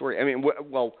part of the story. I mean,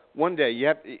 one day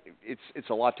it's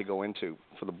a lot to go into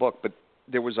for the book, but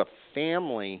there was a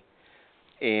family,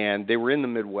 and they were in the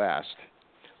Midwest,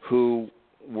 who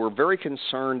were very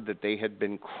concerned that they had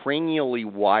been cranially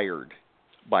wired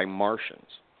by Martians,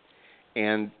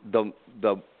 and the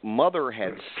mother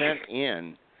had sent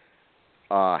in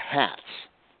hats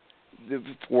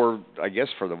for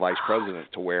the vice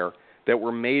president to wear that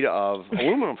were made of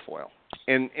aluminum foil,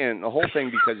 and the whole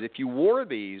thing, because if you wore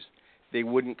these, they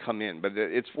wouldn't come in. But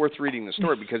it's worth reading the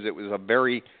story because it was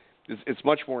it's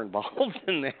much more involved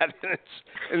than that,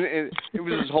 and it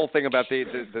was this whole thing about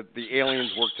the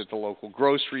aliens worked at the local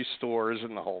grocery stores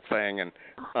and the whole thing, and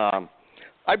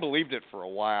I believed it for a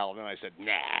while, and then I said,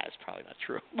 nah, it's probably not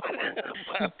true.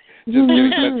 Just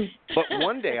kidding. But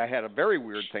one day I had a very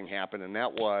weird thing happen, and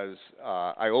that was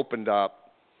I opened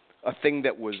up a thing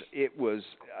that was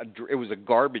a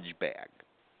garbage bag,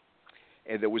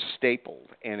 and it was stapled,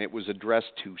 and it was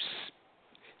addressed to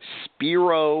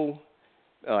Spiro,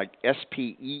 like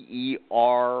Speero,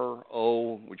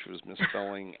 which was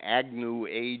misspelling Agnew,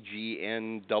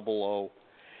 AGNOO.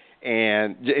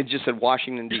 And it just said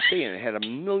Washington, D.C., and it had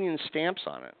 1 million stamps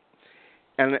on it.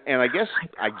 And I guess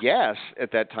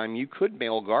at that time you could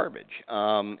mail garbage,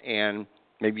 and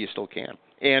maybe you still can.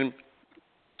 And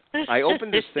I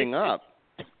opened this thing up,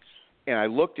 and I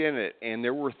looked in it, and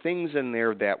there were things in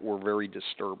there that were very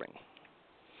disturbing,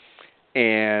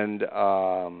 and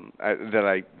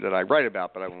that I write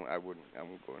about, but I won't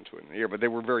go into it in here. But they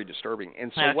were very disturbing.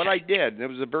 And so what I did, and it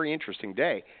was a very interesting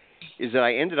day, is that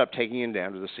I ended up taking him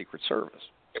down to the Secret Service.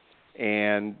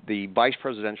 And the Vice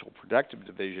Presidential Protective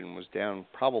Division was down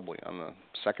probably on the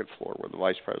second floor where the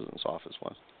Vice President's office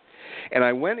was. And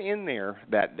I went in there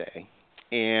that day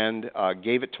and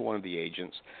gave it to one of the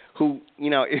agents who,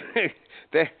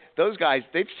 those guys,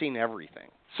 they've seen everything.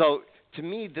 So to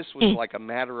me, this was like a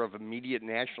matter of immediate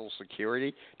national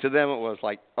security. To them, it was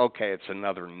like, okay, it's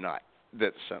another nut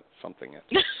that sent something in.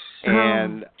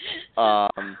 And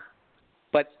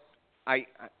but I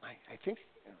think,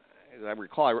 as I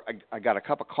recall, I got a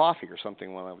cup of coffee or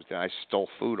something when I was there. I stole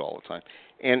food all the time,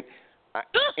 and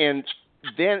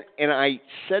I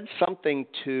said something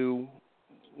to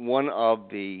one of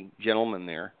the gentlemen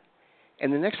there,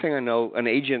 and the next thing I know, an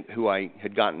agent who I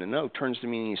had gotten to know turns to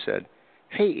me and he said,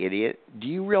 "Hey, idiot, do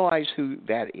you realize who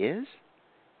that is?"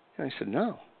 And I said,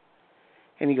 "No."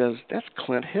 And he goes, "That's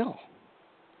Clint Hill."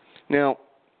 Now,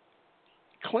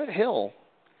 Clint Hill,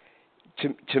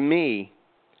 to me,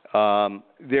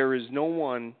 there is no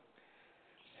one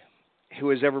who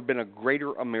has ever been a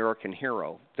greater American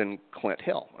hero than Clint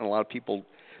Hill. And a lot of people,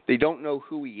 they don't know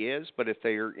who he is, but if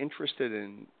they are interested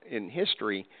in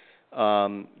history,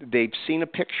 they've seen a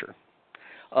picture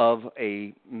of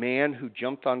a man who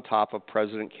jumped on top of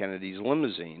President Kennedy's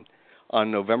limousine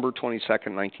on November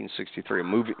 22nd, 1963,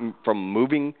 from a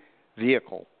moving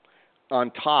vehicle on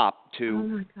top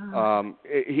to,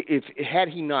 had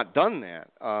he not done that,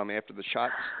 after the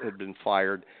shots had been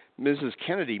fired, Mrs.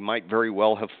 Kennedy might very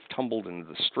well have tumbled into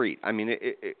the street. I mean,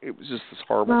 it was just this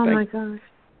horrible thing. Oh, my gosh.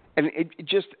 And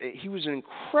he was an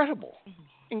incredible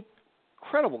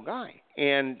guy.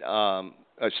 And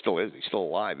still is. He's still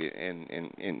alive.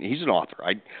 And he's an author.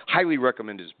 I highly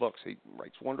recommend his books. He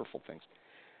writes wonderful things.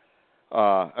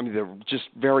 I mean, they're just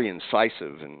very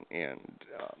incisive and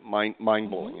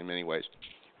mind-blowing in many ways.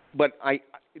 But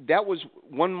that was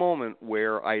one moment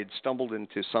where I had stumbled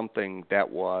into something that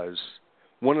was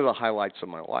one of the highlights of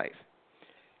my life.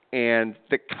 And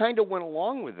that kind of went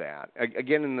along with that.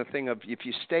 Again, in the thing of if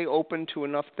you stay open to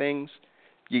enough things,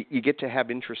 you get to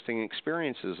have interesting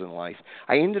experiences in life.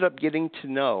 I ended up getting to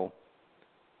know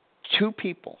two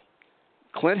people.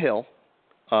 Clint Hill,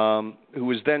 who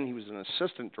was he was an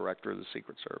assistant director of the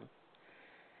Secret Service,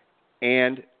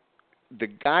 and the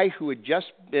guy who had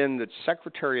just been the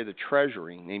Secretary of the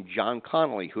Treasury, named John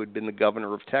Connally, who had been the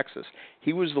governor of Texas.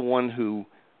 He was the one who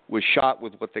was shot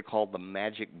with what they called the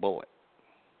magic bullet.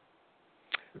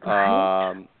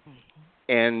 Right.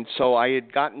 And so I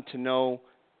had gotten to know,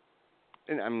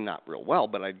 and I'm not real well,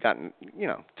 but I'd gotten,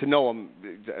 to know him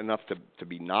enough to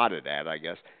be nodded at, I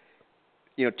guess.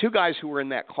 Two guys who were in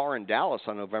that car in Dallas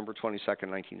on November 22nd,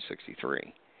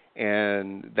 1963.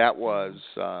 And that was,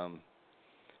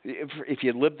 if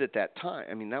you lived at that time,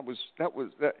 I mean,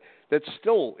 that's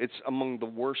still, it's among the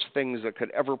worst things that could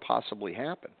ever possibly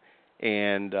happen.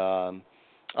 And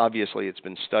obviously it's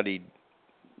been studied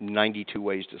 92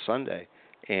 ways to Sunday.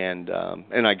 And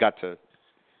I got to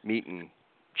meet and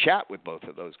chat with both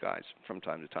of those guys from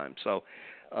time to time. So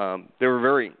they were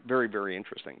very, very, very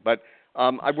interesting. But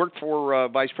I worked for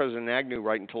Vice President Agnew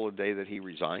right until the day that he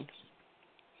resigned,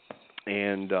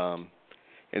 and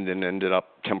then ended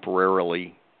up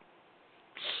temporarily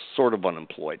sort of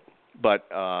unemployed. But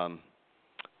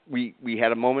we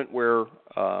had a moment where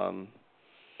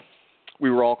we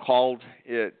were all told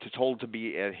to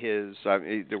be at his.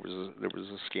 There was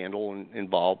a scandal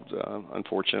involved,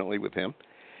 unfortunately, with him,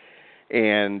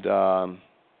 and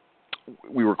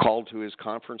we were called to his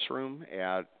conference room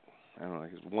at, I don't know,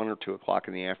 it was 1 or 2 o'clock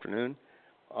in the afternoon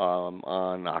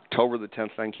on October the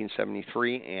 10th,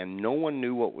 1973, and no one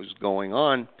knew what was going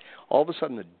on. All of a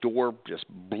sudden, the door just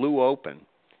blew open,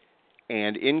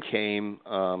 and in came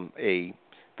the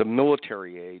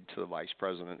military aide to the vice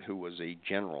president, who was a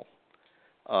general,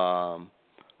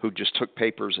 who just took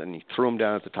papers and he threw them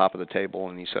down at the top of the table,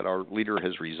 and he said, "Our leader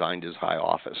has resigned his high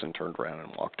office," and turned around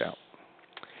and walked out.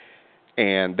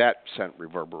 And that sent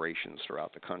reverberations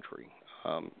throughout the country.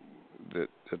 That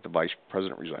the vice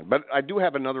president resigned. But I do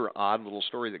have another odd little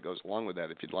story that goes along with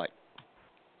that, if you'd like.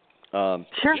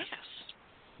 Sure.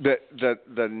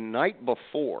 The night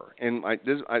before, and I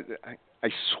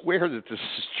swear that this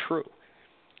is true,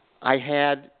 I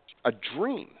had a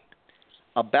dream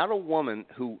about a woman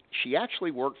who, she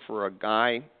actually worked for a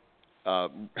guy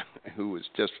who was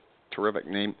just terrific,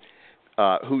 name,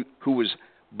 who was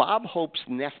Bob Hope's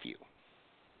nephew.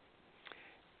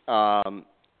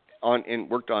 And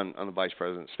worked on the vice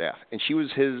president's staff, and she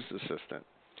was his assistant.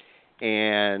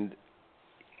 And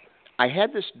I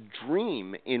had this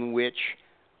dream in which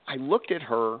I looked at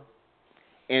her,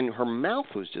 and her mouth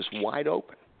was just wide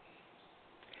open.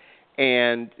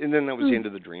 And then that was the end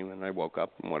of the dream, and I woke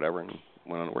up and whatever, and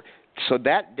went on to work. So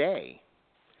that day,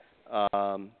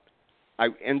 I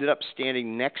ended up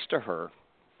standing next to her,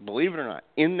 believe it or not,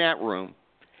 in that room.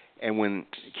 And when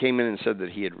he came in and said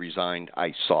that he had resigned,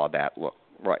 I saw that look.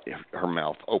 Right, her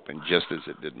mouth opened just as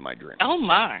it did in my dream. Oh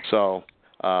my! So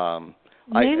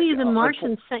maybe the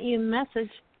Martians sent you a message.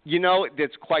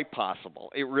 It's quite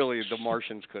possible. The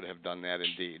Martians could have done that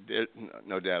indeed.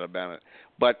 No doubt about it.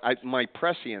 But my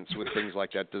prescience with things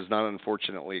like that does not,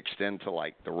 unfortunately, extend to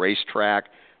like the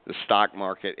racetrack, the stock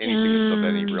market, anything that's of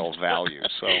any real value.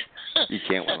 So you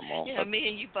can't win them all. Yeah, me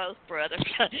and you both, brother.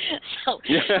 So,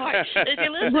 yeah. All right. If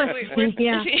you listen,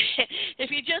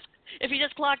 if you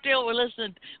just clocked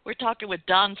in, we're talking with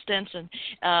Don Stinson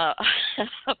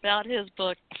about his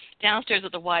book, Downstairs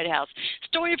at the White House.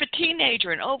 Story of a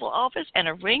teenager in Oval Office and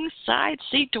a ringside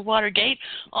seat to Watergate.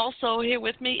 Also here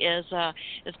with me is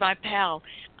my pal,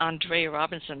 Andrea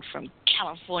Robinson from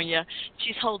California.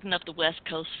 She's holding up the West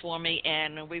Coast for me,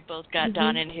 and we both got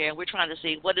Don in here. We're trying to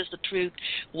see what is the truth.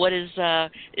 What is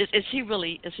he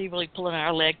really pulling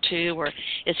our leg too, or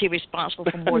is he responsible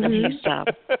for more than he's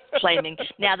claiming?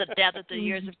 Now that the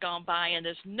years have gone by, and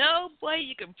there's no way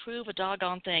you can prove a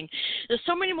doggone thing. There's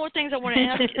so many more things I want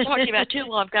to talk to you about too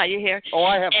while I've got you here. Oh,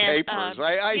 I have papers.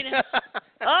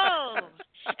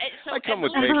 I come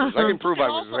with papers. I can prove I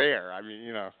was there. I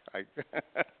mean,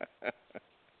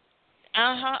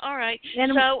 All right.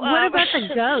 And so, what about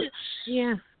the goat?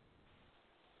 Yeah.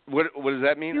 What does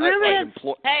that mean?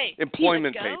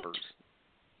 Employment papers.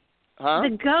 Huh?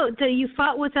 The goat that you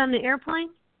fought with on the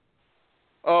airplane?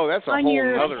 Oh, that's a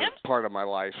whole other part of my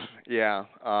life. Yeah.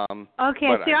 Okay,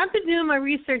 I've been doing my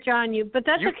research on you, but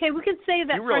that's okay. We can save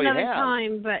that for another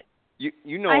time. But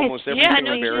you know almost everything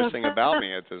embarrassing about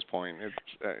me at this point. It's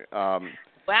wow.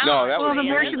 No, that was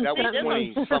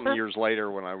 20-something years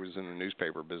later when I was in the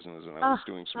newspaper business and I was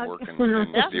doing some work in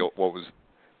what was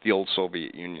the old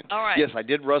Soviet Union. All right. Yes, I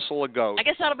did wrestle a goat. I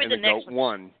guess that'll be and the the next goat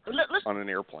one. won on an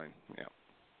airplane. Yeah.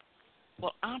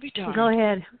 Well, I'll be darned. Go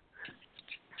ahead.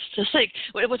 Just think,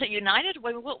 was it United?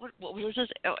 What was this?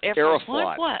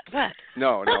 Aeroflot. What?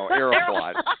 No,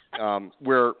 Aeroflot.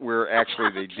 Where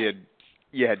actually they did.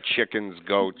 You had chickens,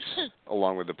 goats,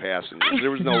 along with the passengers.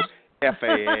 There was no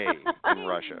FAA in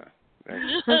Russia.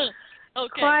 Okay.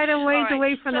 Quite a ways right.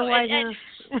 away from the White House.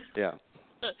 Yeah.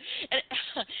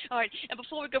 All right, and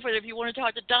before we go further, if you want to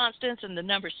talk to Don Stinson, the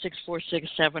number is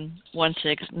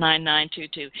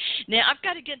 646-716-9922. Now, I've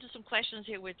got to get into some questions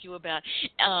here with you about,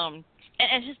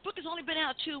 and his book has only been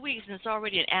out 2 weeks, and it's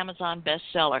already an Amazon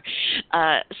bestseller.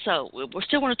 So we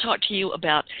still want to talk to you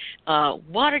about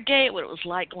Watergate, what it was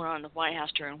like going on in the White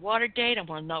House during Watergate. I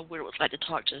want to know what it was like to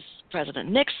talk to President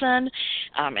Nixon,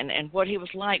 and what he was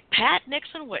like. Pat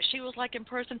Nixon, what she was like in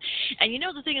person. And you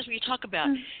know, the thing is, when you talk about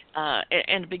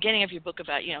in the beginning of your book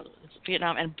about, you know,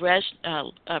 Vietnam and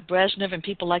Brezhnev and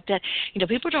people like that, you know,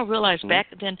 people don't realize back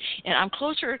then, and I'm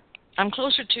closer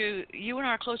to, you and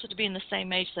I are closer to being the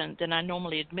same age than I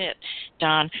normally admit,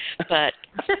 Don, but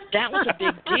that was a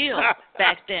big deal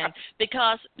back then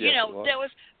because, you know, there was,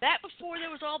 back before there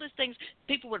was all these things,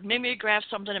 people would mimeograph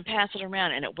something and pass it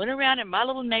around, and it went around in my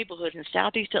little neighborhood in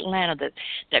southeast Atlanta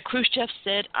that Khrushchev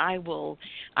said, I will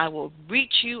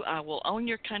reach you, I will own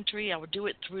your country, I will do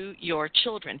it through your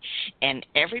children. And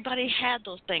everybody had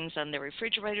those things on their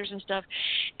refrigerators and stuff,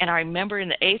 and I remember in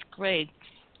the 8th grade,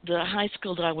 the high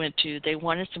school that I went to, they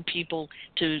wanted some people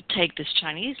to take this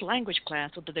Chinese language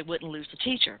class so that they wouldn't lose the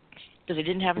teacher because they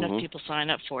didn't have enough people sign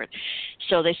up for it.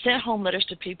 So they sent home letters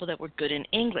to people that were good in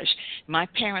English. My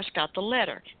parents got the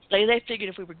letter. They figured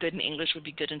if we were good in English, we'd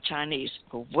be good in Chinese.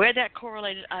 Where that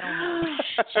correlated, I don't know.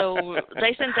 So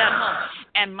they sent that home.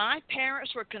 And my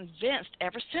parents were convinced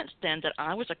ever since then that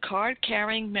I was a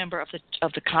card-carrying member of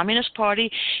the Communist Party,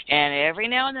 and every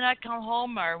now and then I'd come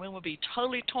home, my room would be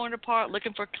totally torn apart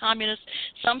looking for communist,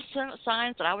 some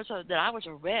signs that I was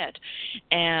a red.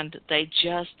 And they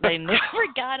never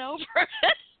got over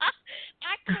it.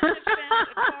 I couldn't have found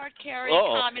a card-carrying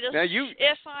communist now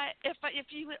if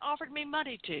you had offered me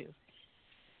money to.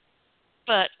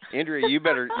 But Andrea, you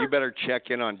better check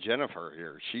in on Jennifer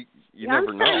here. You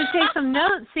never know. I'm trying to take some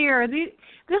notes here.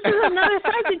 This is another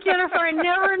side to Jennifer I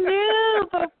never knew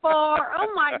before. Oh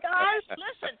my gosh!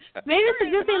 Listen, maybe it's a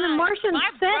good thing the Martian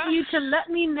sent you to let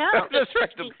me know. That's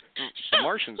right. The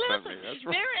Martian sent me. That's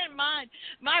right. Bear in mind,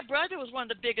 my brother was one of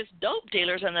the biggest dope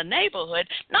dealers in the neighborhood.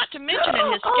 Not to mention,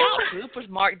 in his scout group was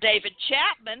Mark David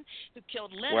Chapman, who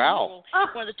killed Lennon. Wow.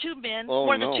 One of the two men,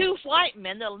 one of the two white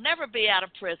men that'll never be out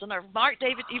of prison. Or Mark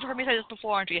David. You've heard me say this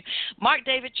before, aren't you? Mark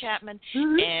David Chapman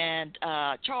and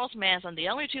Charles Manson, the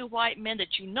only two white men that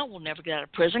you know will never get out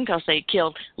of prison because they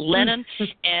killed Lennon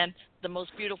and the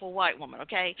most beautiful white woman,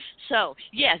 okay? So,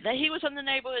 yes, he was in the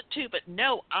neighborhood too, but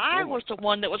no, I was the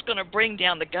one that was going to bring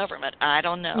down the government. I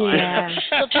don't know. Yeah.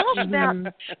 So tell us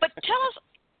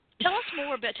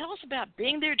tell us about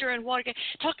being there during Watergate.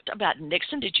 Talk about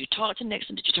Nixon. Did you talk to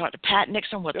Nixon? Did you talk to Pat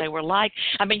Nixon, what they were like?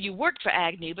 I mean, you worked for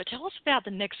Agnew, but tell us about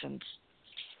the Nixons.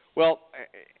 Well,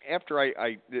 after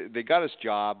they got us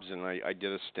jobs, and I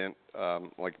did a stint,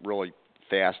 like really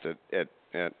fast at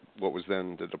what was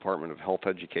then the Department of Health,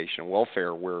 Education, and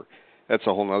Welfare, where that's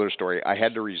a whole other story. I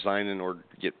had to resign in order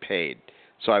to get paid,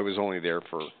 so I was only there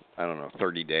for, I don't know,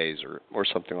 30 days or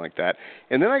something like that.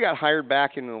 And then I got hired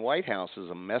back into the White House as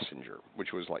a messenger,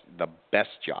 which was like the best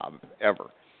job ever.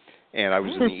 And I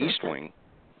was in the East Wing.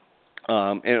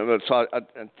 And so I'll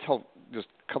tell just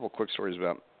a couple quick stories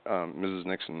about Mrs.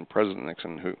 Nixon and President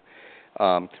Nixon, who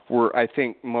were, I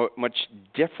think, much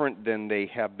different than they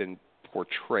have been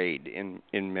portrayed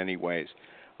in many ways.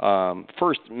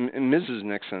 First, Mrs.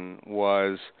 Nixon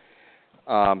was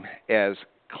as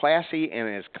classy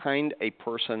and as kind a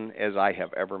person as I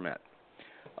have ever met.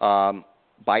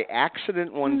 By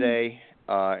accident one day,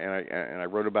 and I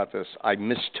wrote about this, I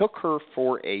mistook her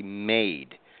for a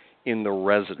maid in the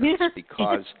residence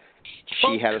because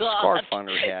she had a scarf on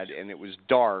her head and it was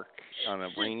dark on a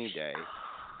rainy day.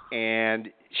 And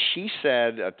she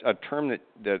said a term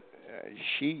that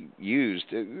she used,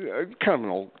 kind of an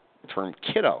old term,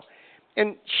 kiddo.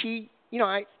 And she,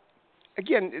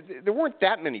 there weren't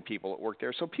that many people that worked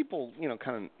there, so people,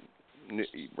 kind of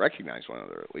recognized one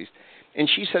another at least. And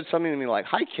she said something to me like,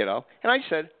 "Hi, kiddo," and I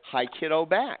said, "Hi, kiddo,"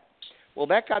 back. Well,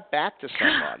 that got back to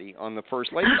somebody on the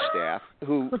First Lady's staff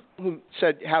who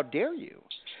said, "How dare you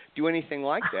do anything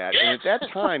like that?" And at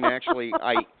that time, actually,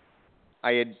 I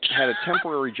had a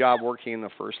temporary job working in the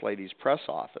First Lady's press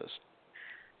office.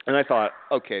 And I thought,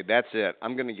 okay, that's it.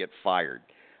 I'm going to get fired.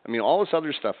 I mean, all this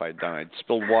other stuff I'd done. I'd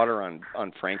spilled water on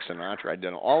Frank Sinatra. I'd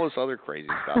done all this other crazy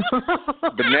stuff.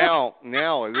 But now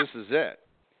this is it.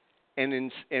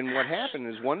 And what happened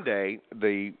is one day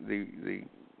the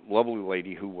lovely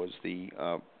lady who was the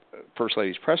First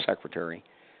Lady's press secretary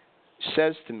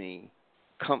says to me,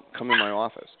 come in my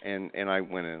office. And I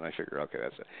went in and I figured, okay,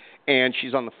 that's it. And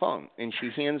she's on the phone, and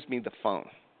she hands me the phone.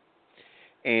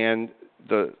 And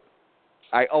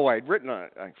I'd written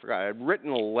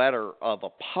a letter of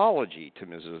apology to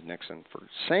Mrs. Nixon for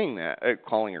saying that,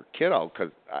 calling her kiddo,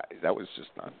 because that was just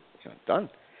not done.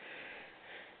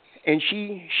 And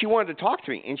she wanted to talk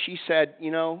to me, and she said,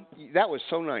 that was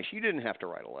so nice. You didn't have to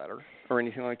write a letter or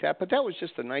anything like that, but that was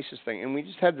just the nicest thing. And we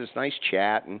just had this nice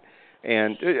chat, and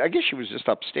I guess she was just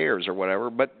upstairs or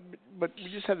whatever, but we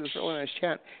just had this really nice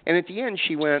chat. And at the end,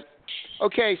 she went,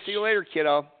 okay, see you later,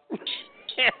 kiddo.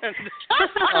 And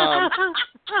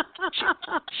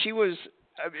she was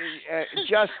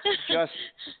just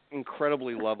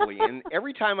incredibly lovely. And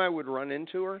every time I would run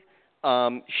into her,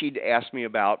 she'd ask me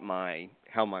about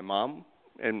how my mom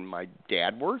and my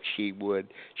dad were. She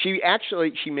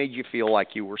made you feel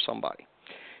like you were somebody,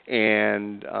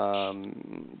 and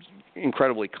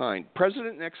incredibly kind.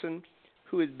 President Nixon,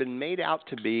 who had been made out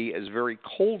to be as very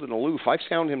cold and aloof, I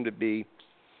found him to be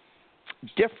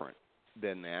different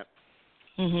than that.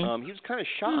 Mm-hmm. He was kind of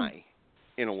shy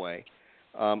in a way.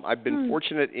 I've been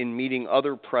fortunate in meeting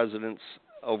other presidents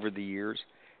over the years,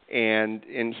 and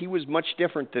he was much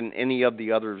different than any of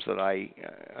the others that I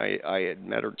had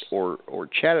met or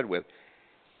chatted with,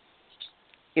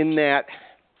 in that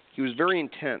he was very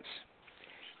intense.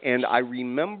 And I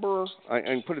remember, I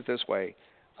can put it this way,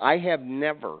 I have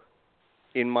never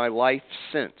in my life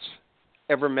since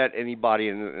ever met anybody,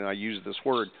 and I use this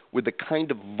word, with the kind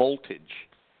of voltage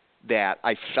that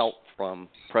I felt from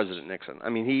President Nixon. I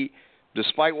mean, he,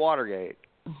 despite Watergate,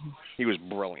 he was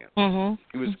brilliant. Mm-hmm.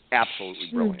 He was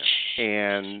absolutely brilliant.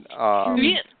 And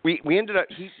we ended up.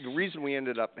 The reason we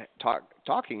ended up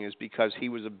talking is because he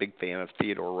was a big fan of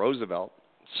Theodore Roosevelt.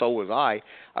 So was I.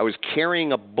 I was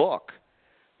carrying a book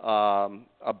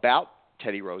about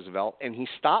Teddy Roosevelt, and he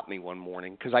stopped me one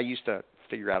morning because I used to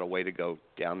figure out a way to go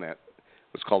down that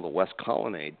what's called the West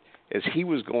Colonnade, as he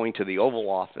was going to the Oval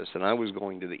Office and I was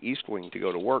going to the East Wing to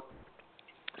go to work,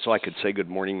 so I could say good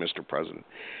morning, Mr. President.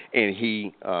 And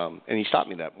he stopped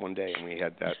me that one day, and we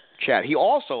had that chat. He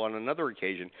also, on another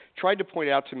occasion, tried to point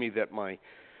out to me that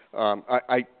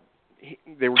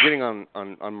they were getting on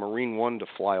Marine One to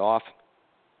fly off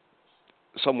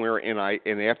somewhere, and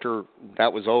after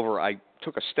that was over, I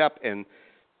took a step and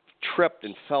tripped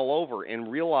and fell over and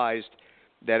realized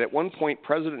that at one point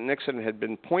President Nixon had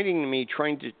been pointing to me,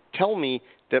 trying to tell me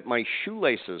that my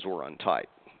shoelaces were untied.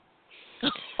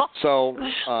 So,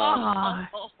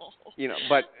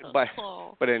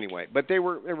 but anyway, but they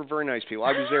were very nice people.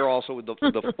 I was there also with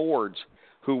the Fords,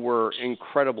 who were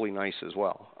incredibly nice as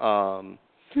well.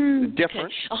 Different.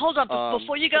 Okay. Hold on,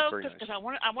 before you go, because I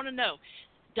want to know.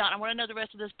 Don, I want to know the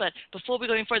rest of this, but before we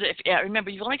go any further, remember,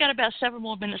 you've only got about 7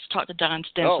 more minutes to talk to Don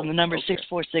Stinson. The number is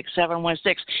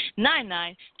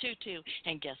 646-716-9922.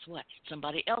 And guess what?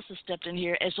 Somebody else has stepped in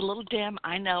here. It's a little dim,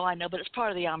 I know, but it's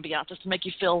part of the ambiance, just to make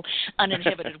you feel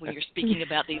uninhibited when you're speaking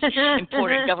about these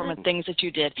important government things that you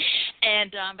did.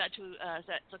 And I'm about to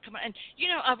so come on. And,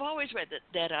 I've always read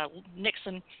that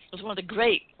Nixon was one of the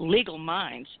great legal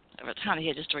minds of a time. He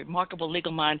had just a remarkable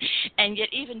legal mind. And yet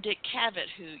even Dick Cavett,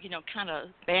 who, kind of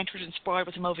bantered and sparred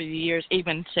with him over the years,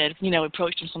 even said,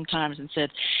 approached him sometimes and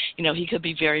said, he could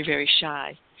be very, very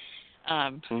shy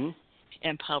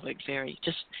in public, very,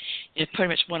 just pretty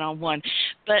much one-on-one.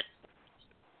 But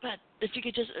if you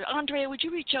could just, Andrea, would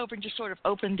you reach over and just sort of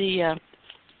open the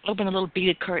little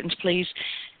beaded curtains, please,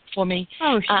 for me?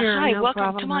 Oh, sure. Hi, no welcome.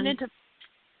 problem, Come on into,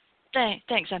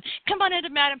 thanks, son. Come on into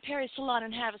Madam Perry's salon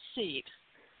and have a seat.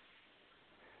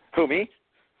 Who, me?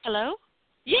 Hello?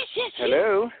 Yes.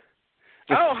 Hello? You.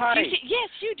 Oh, hi. Yes,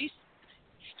 you.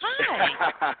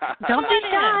 Hi. Don't be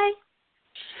shy.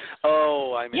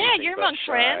 Oh, I'm you're among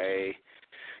friends.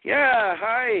 Yeah,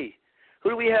 hi. Who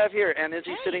do we have here? And is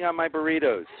he sitting on my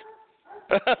burritos?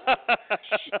 Well,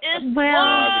 I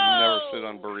would never sit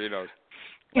on burritos.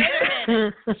 Wait a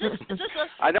minute. Is this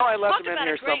I know I left him in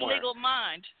here somewhere. somewhere. Legal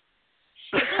mind.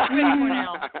 Is this Rick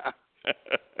Cornell?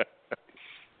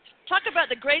 Talk about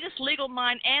the greatest legal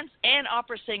mind and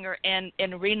opera singer in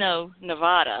Reno,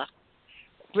 Nevada,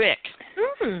 Rick.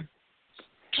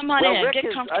 Come on in. Rick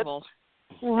Get comfortable.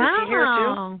 Wow. Is he here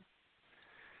too?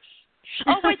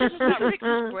 Oh, wait, this is not Rick. This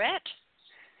is Brett.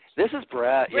 This is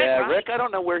Brett. Brett, yeah, right? Rick, I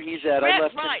don't know where he's at. Brett, I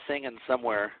left right. him singing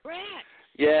somewhere. Brett.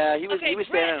 Yeah, he was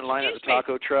standing in line at the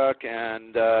taco truck,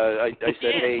 and I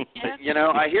said, "Hey,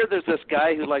 I hear there's this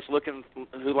guy who likes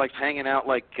hanging out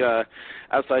like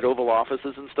outside Oval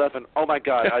offices and stuff, and oh my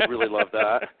God, I'd really love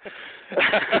that."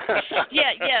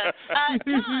 Yeah.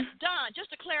 Don,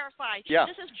 just to clarify,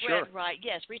 this is Brett, sure. right?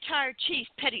 Yes, retired Chief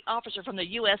Petty Officer from the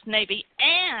U.S. Navy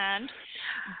and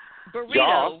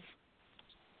burrito.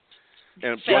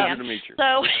 And a pleasure to meet you.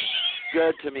 So.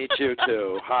 Good to meet you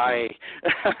too. Hi.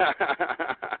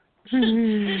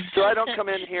 So I don't come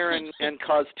in here and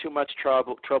cause too much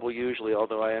trouble usually,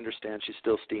 although I understand she's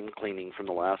still steam cleaning from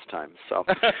the last time. So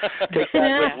take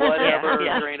that with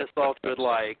whatever grain of salt you would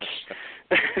like.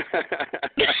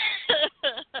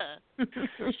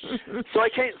 So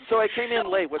I came in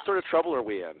late. What sort of trouble are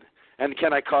we in? And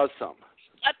can I cause some?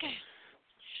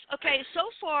 Okay. So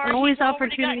far, always he's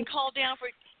already gotten called down for.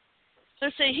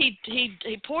 Let's see,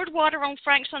 he poured water on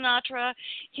Frank Sinatra.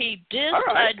 He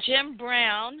dissed Jim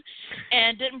Brown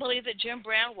and didn't believe that Jim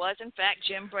Brown was, in fact,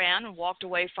 Jim Brown and walked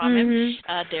away from him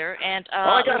there. And oh,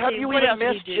 my God, have you even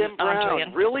missed Jim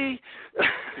Brown? Really?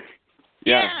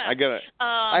 Yeah.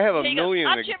 I have a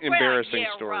million embarrassing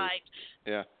stories. Right.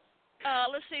 Yeah.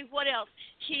 Let's see, what else?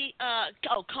 He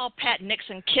called Pat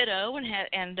Nixon kiddo,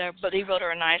 but he wrote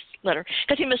her a nice letter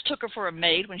because he mistook her for a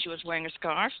maid when she was wearing a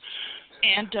scarf.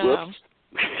 And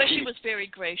but she was very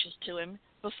gracious to him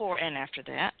before and after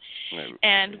that.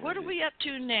 And what are we up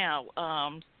to now?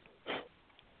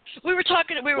 We were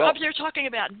up there talking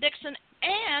about Nixon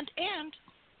and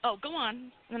go on.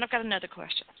 And then I've got another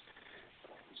question.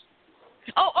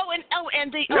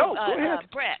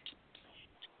 Brett.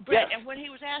 Yes. And when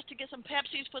he was asked to get some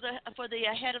Pepsis for the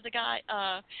head of the guy,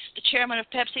 the chairman of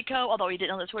PepsiCo, although he didn't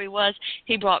know that's where he was,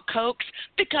 he brought Cokes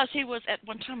because he was at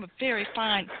one time a very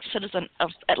fine citizen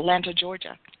of Atlanta,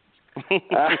 Georgia. And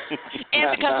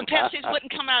because the Pepsis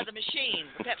wouldn't come out of the machine.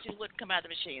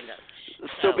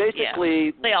 So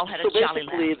basically, they all had a jolly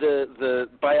laugh. the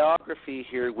biography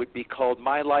here would be called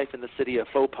My Life in the City of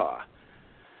Faux Pas.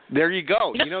 There you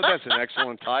go. That's an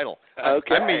excellent title.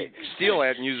 Okay. I may steal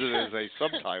that and use it as a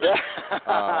subtitle.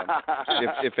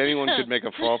 If anyone could make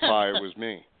a faux pas, it was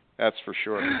me. That's for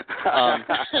sure. I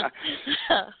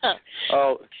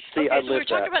live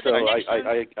that, so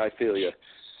I feel you.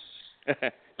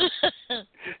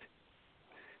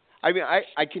 I mean,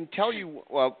 I can tell you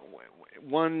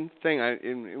one thing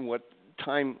in what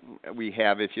time we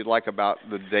have, if you'd like, about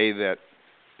the day that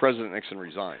President Nixon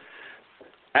resigned.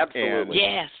 Absolutely.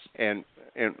 Yes. And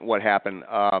what happened?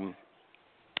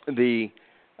 The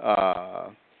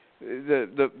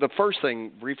first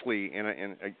thing, briefly,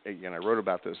 and again I wrote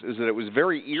about this, is that it was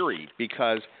very eerie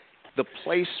because the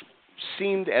place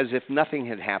seemed as if nothing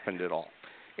had happened at all.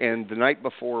 And the night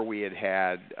before we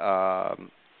had the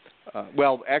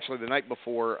night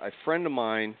before, a friend of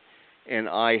mine and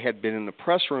I had been in the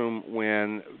press room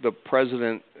when the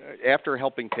president, after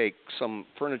helping take some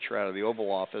furniture out of the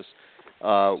Oval Office,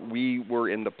 we were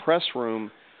in the press room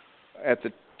at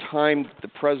the time the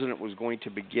president was going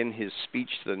to begin his speech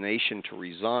to the nation to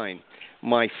resign.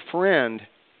 My friend,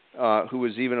 who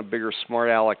was even a bigger smart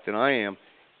aleck than I am,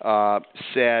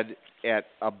 said at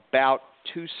about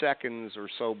 2 seconds or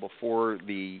so before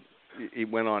it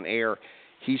went on air,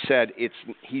 he said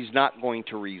he's not going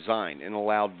to resign in a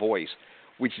loud voice,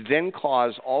 which then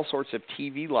caused all sorts of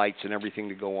TV lights and everything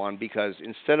to go on because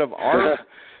instead of our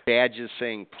badges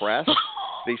saying press,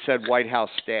 they said White House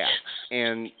staff,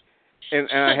 and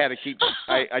I had to keep.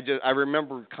 I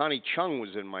remember Connie Chung was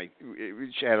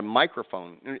she had a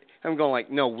microphone. And I'm going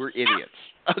like, no, we're idiots.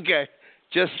 Okay,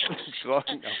 just no,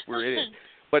 we're idiots.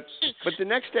 But the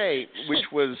next day, which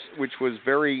was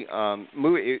very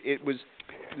it was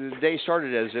the day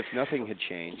started as if nothing had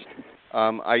changed.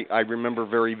 I remember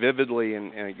very vividly,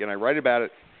 and again I write about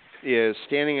it, is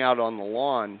standing out on the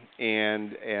lawn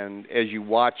and as you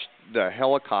watch the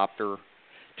helicopter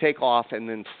take off and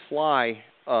then fly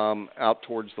out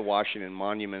towards the Washington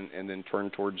Monument and then turn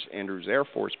towards Andrews Air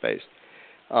Force Base.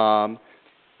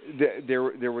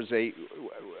 There was a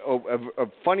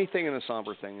funny thing and a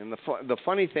somber thing, and the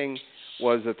funny thing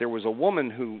was that there was a woman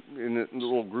who, in a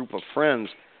little group of friends,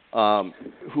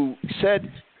 who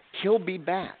said he'll be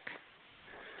back.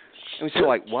 And we said,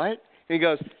 like, what? And he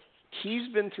goes, he's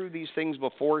been through these things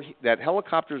before. That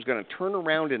helicopter is going to turn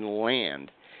around and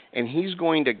land, and he's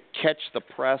going to catch the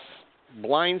press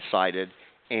blindsided,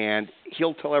 and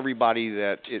he'll tell everybody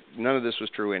that none of this was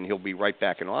true, and he'll be right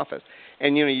back in office.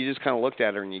 And, you just kind of looked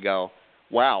at her and you go,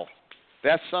 wow,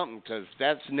 that's something, because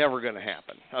that's never going to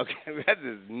happen. Okay, that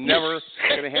is never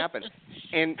going to happen.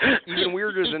 And even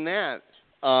weirder than that,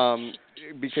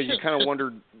 because you kind of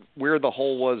wondered where the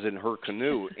hole was in her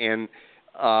canoe. And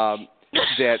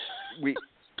that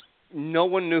no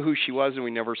one knew who she was, and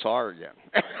we never saw her again.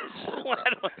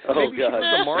 Maybe she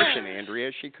was a Martian,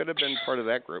 Andrea. She could have been part of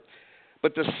that group.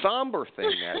 But the somber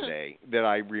thing that day that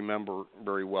I remember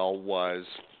very well was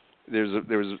there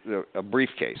was a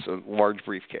briefcase, a large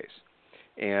briefcase,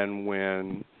 and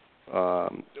when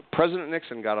President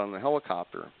Nixon got on the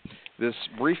helicopter, this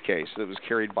briefcase that was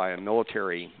carried by a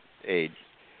military aide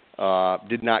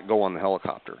did not go on the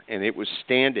helicopter, and it was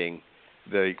standing.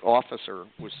 The officer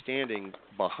was standing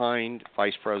behind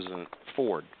Vice President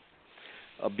Ford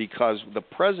because the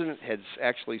president had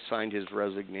actually signed his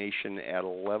resignation at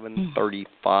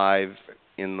 11:35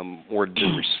 or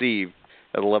received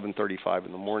at 11:35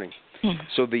 in the morning.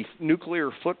 So the nuclear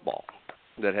football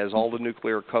that has all the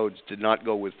nuclear codes did not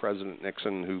go with President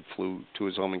Nixon, who flew to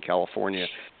his home in California,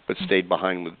 but stayed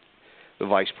behind with the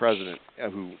vice president,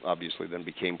 who obviously then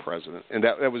became president. And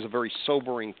that was a very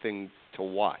sobering thing to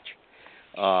watch.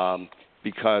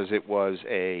 Because it was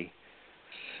a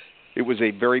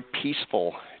very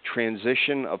peaceful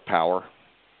transition of power,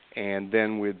 and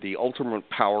then with the ultimate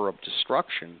power of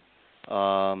destruction,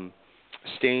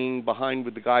 staying behind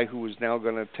with the guy who was now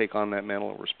going to take on that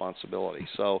mantle of responsibility.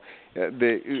 So,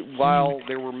 while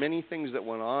there were many things that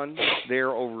went on there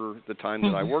over the time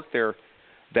that I worked there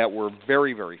that were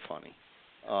very, very funny,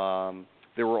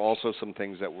 there were also some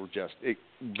things that were just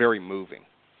very moving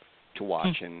to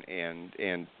watch and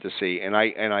to see, and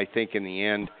I think in the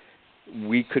end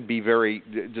we could be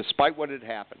despite what had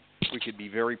happened, we could be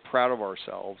very proud of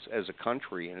ourselves as a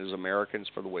country and as Americans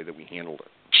for the way that we handled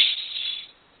it.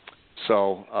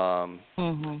 So,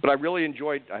 but I really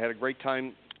enjoyed. I had a great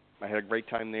time.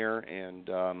 There, and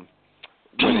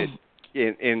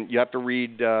and you have to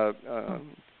read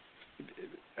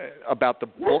about the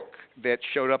book that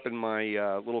showed up in my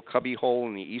little cubby hole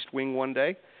in the East Wing one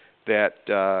day. That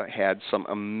had some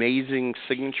amazing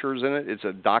signatures in it. It's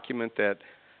a document that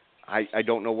I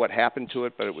don't know what happened to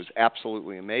it, but it was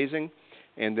absolutely amazing.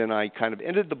 And then I kind of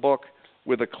ended the book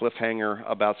with a cliffhanger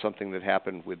about something that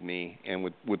happened with me and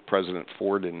with President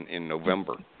Ford in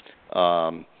November,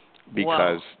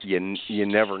 because you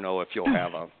never know if you'll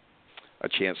have a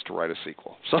chance to write a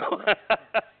sequel. So,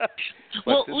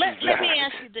 well, let me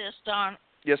ask you this, Don.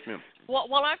 Yes, ma'am. Well,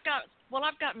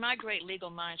 I've got my great legal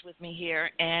minds with me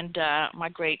here, and my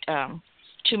great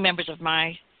two members of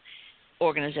my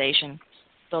organization,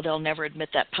 though they'll never admit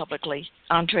that publicly,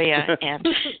 Andrea and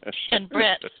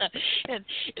Brett. And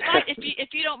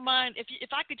if you don't mind, if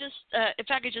I could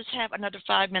just have another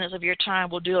 5 minutes of your time,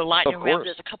 we'll do a lightning round.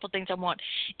 There's a couple of things I want,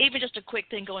 even just a quick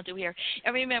thing going through here.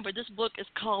 And remember, this book is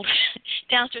called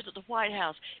Downstairs at the White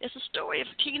House. It's a story of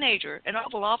a teenager, an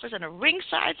Oval Office, and a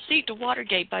ringside seat to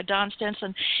Watergate by Don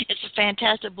Stinson. It's a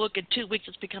fantastic book. In 2 weeks,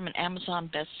 it's become an Amazon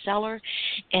bestseller,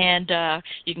 and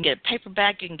you can get it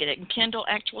paperback. You can get it in Kindle.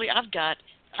 Actually, I've got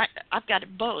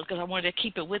it both because I wanted to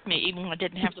keep it with me even when I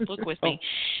didn't have the book with me.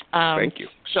 Thank you.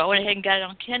 So I went ahead and got it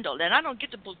on Kindle. And I don't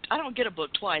get a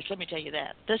book twice. Let me tell you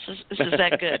that. This is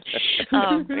that good.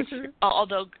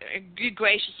 Although you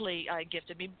graciously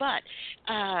gifted me, but.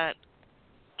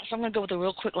 So I'm going to go with a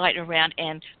real quick lightning round.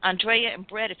 And Andrea and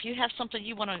Brett, if you have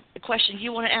a question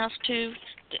you want to ask too,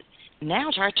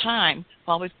 now's our time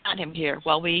while we've got him here.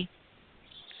 While we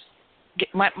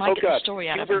might get the story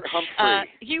out Hubert of him. Humphrey.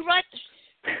 You write.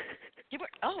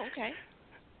 Oh, okay.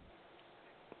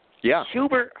 Yeah.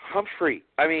 Hubert Humphrey.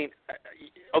 I mean,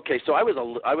 okay, so I was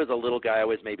a little guy. I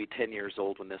was maybe 10 years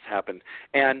old when this happened,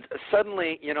 and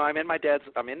suddenly, I'm in my dad's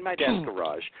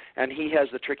garage, and he has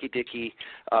the Tricky Dicky,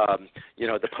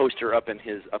 the poster up in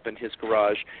his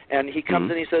garage, and he comes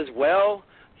and he says, "Well,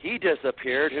 he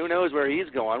disappeared. Who knows where he's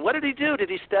going? What did he do? Did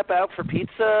he step out for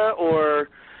pizza, or,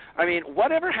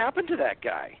 whatever happened to that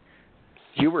guy?"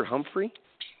 Hubert Humphrey?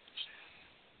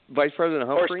 Vice President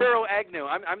Humphrey? Or Spiro Agnew.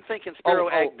 I'm thinking Spiro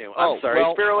Agnew. I'm sorry,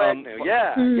 Spiro Agnew.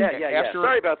 Yeah.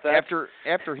 Sorry about that.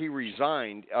 After he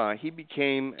resigned, he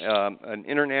became an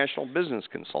international business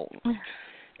consultant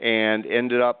and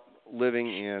ended up living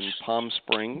in Palm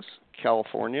Springs,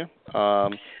 California.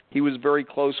 He was very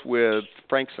close with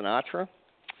Frank Sinatra,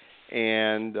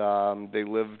 and they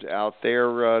lived out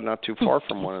there not too far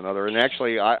from one another. And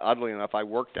actually, oddly enough, I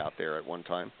worked out there at one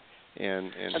time.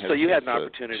 And so you had an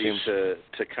opportunity to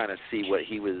kind of see what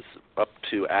he was up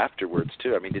to afterwards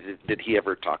too. Did he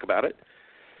ever talk about it?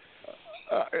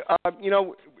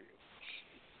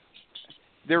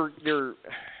 There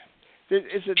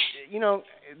is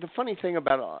the funny thing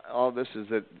about all this is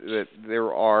that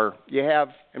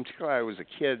and particularly I was a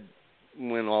kid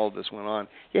when all of this went on,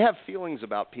 you have feelings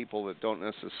about people that don't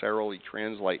necessarily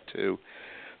translate to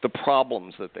the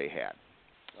problems that they had.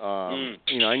 I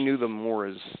knew them more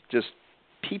as just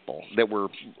people that were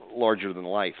larger than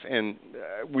life, and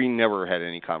we never had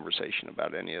any conversation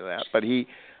about any of that. But he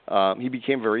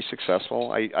became very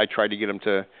successful. I tried to get him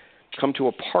to come to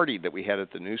a party that we had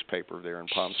at the newspaper there in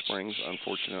Palm Springs.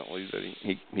 Unfortunately, that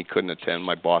he couldn't attend.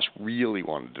 My boss really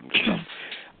wanted him to come.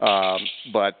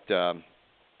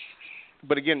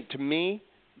 But again, to me,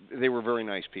 they were very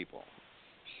nice people.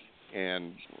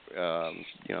 And,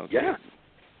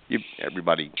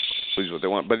 everybody believes what they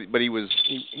want. But he was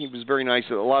very nice.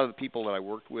 A lot of the people that I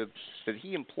worked with that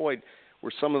he employed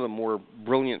were some of the more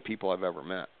brilliant people I've ever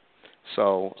met.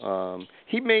 So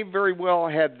he may very well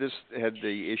had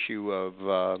the issue of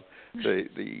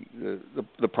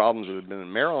the problems that had been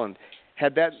in Maryland.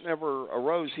 Had that never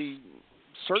arose, he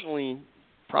certainly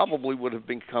probably would have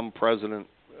become president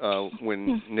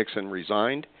when Nixon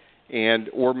resigned,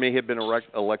 or may have been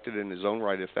elected in his own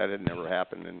right if that had never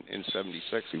happened in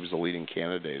 '76. He was the leading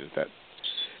candidate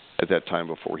at that time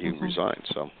before he resigned.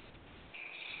 So,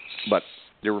 but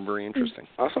they were very interesting.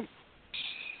 Awesome.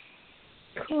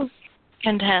 Cool.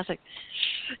 Fantastic.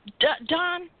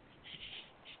 Don,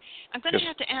 I'm going to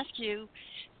have to ask you,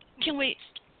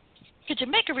 could you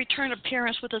make a return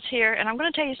appearance with us here? And I'm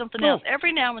going to tell you something else.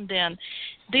 Every now and then,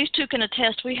 these two can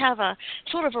attest, we have a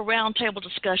sort of a roundtable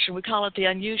discussion. We call it the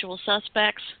unusual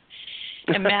suspects.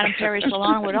 And Madam Perry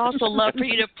Salon would also love for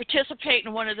you to participate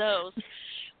in one of those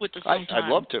with us sometime. I'd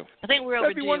love to. I think we're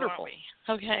overdue, aren't we?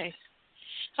 Okay.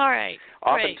 All right.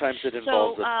 Oftentimes it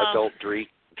involves adult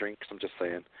drinks, I'm just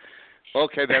saying.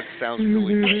 Okay, that sounds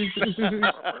really good. and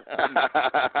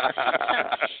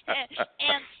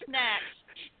snacks.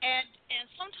 And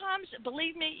sometimes,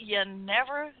 believe me, you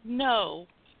never know.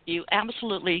 You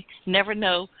absolutely never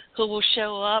know who will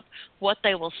show up, what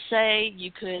they will say.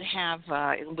 You could have,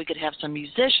 we could have some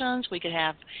musicians. We could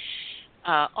have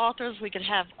authors. We could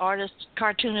have artists,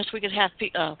 cartoonists. We could have,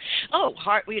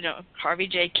 Harvey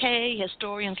J.K.,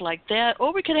 historians like that.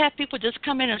 Or we could have people just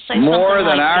come in and say more something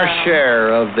than our share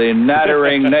of the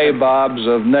nattering nabobs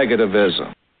of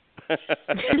negativism.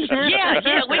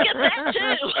 Yeah, we get that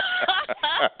too.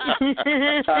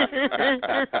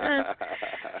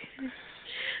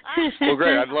 Well,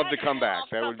 great. I'd love to come back.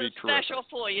 That would be terrific. Special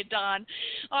for you, Don.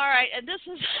 All right, and this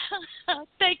is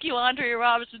thank you, Andrea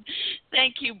Robinson.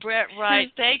 Thank you, Brett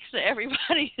Wright. Thanks to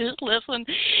everybody who's listened.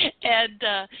 And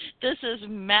this is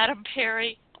Madam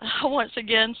Perry once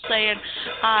again saying,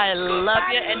 I love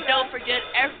you. And don't forget,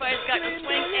 everybody's got to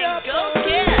swing and go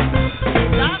get.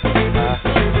 Stop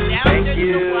downstairs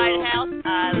in the White House.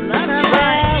 I love you.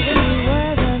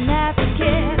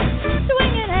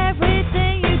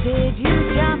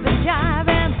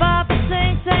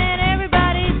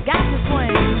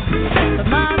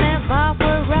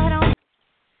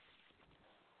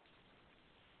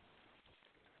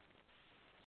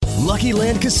 Lucky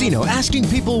Land Casino, asking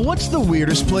people, what's the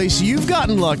weirdest place you've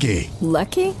gotten lucky?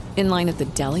 Lucky? In line at the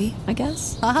deli, I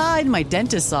guess? Aha, in my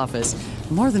dentist's office.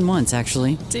 More than once,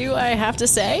 actually. Do I have to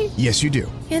say? Yes, you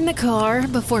do. In the car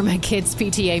before my kids'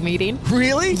 PTA meeting.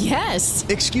 Really? Yes.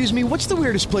 Excuse me, what's the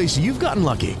weirdest place you've gotten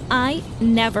lucky? I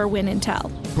never win and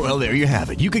tell. Well, there you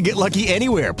have it. You can get lucky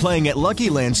anywhere, playing at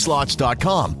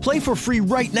LuckyLandSlots.com. Play for free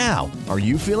right now. Are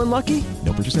you feeling lucky?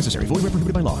 No purchase necessary. Void where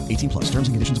prohibited by law. 18+. Terms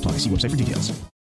and conditions apply. See website for details.